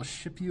I will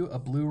ship you a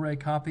Blu-ray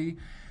copy.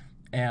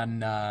 And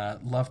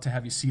love to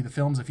have you see the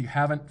films if you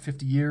haven't.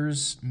 50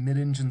 Years,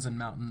 Mid-Engines and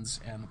Mountains,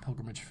 and The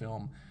Pilgrimage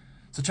Film.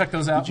 So check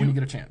those out when you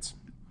get a chance.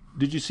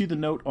 Did you see the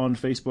note on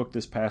Facebook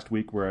this past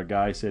week where a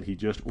guy said he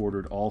just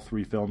ordered all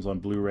 3 films on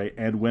Blu-ray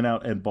and went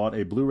out and bought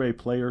a Blu-ray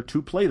player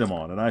to play them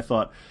on? And I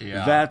thought,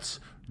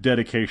 that's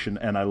dedication,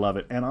 and I love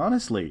it. And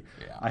honestly,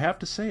 I have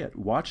to say it,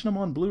 watching them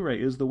on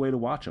Blu-ray is the way to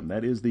watch them.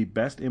 That is the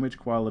best image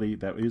quality.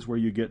 That is where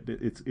you get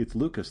it's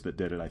Lucas that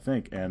did it, I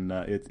think, and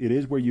it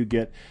is where you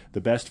get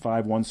the best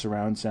 5.1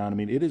 surround sound. I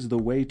mean, it is the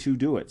way to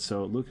do it.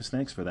 So Lucas,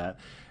 thanks for that.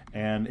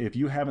 And if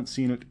you haven't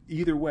seen it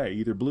either way,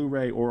 either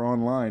Blu-ray or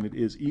online, it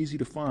is easy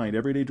to find.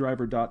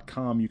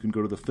 EverydayDriver.com. You can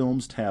go to the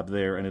Films tab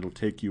there, and it'll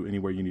take you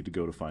anywhere you need to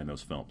go to find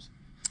those films.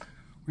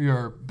 We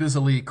are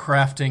busily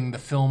crafting the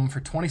film for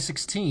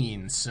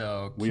 2016,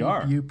 so keep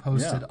you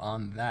posted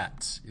on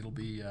that. It'll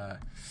be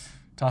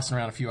tossing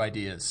around a few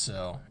ideas.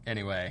 So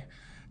anyway,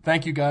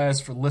 thank you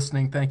guys for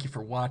listening. Thank you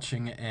for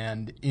watching.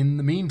 And in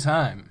the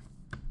meantime,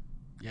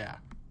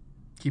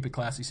 keep it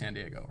classy, San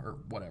Diego, or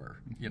whatever.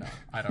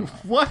 I don't know.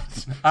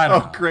 What? I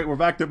don't know. Great. We're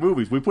back to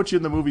movies. We put you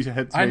in the movies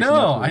head. I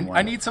know.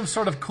 I need some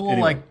sort of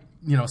cool,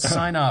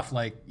 sign off,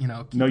 No,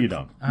 you don't. You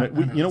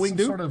know what we can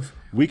do? Sort of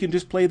we can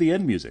just play the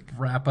end music.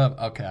 Wrap up.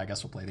 Okay, I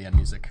guess we'll play the end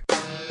music.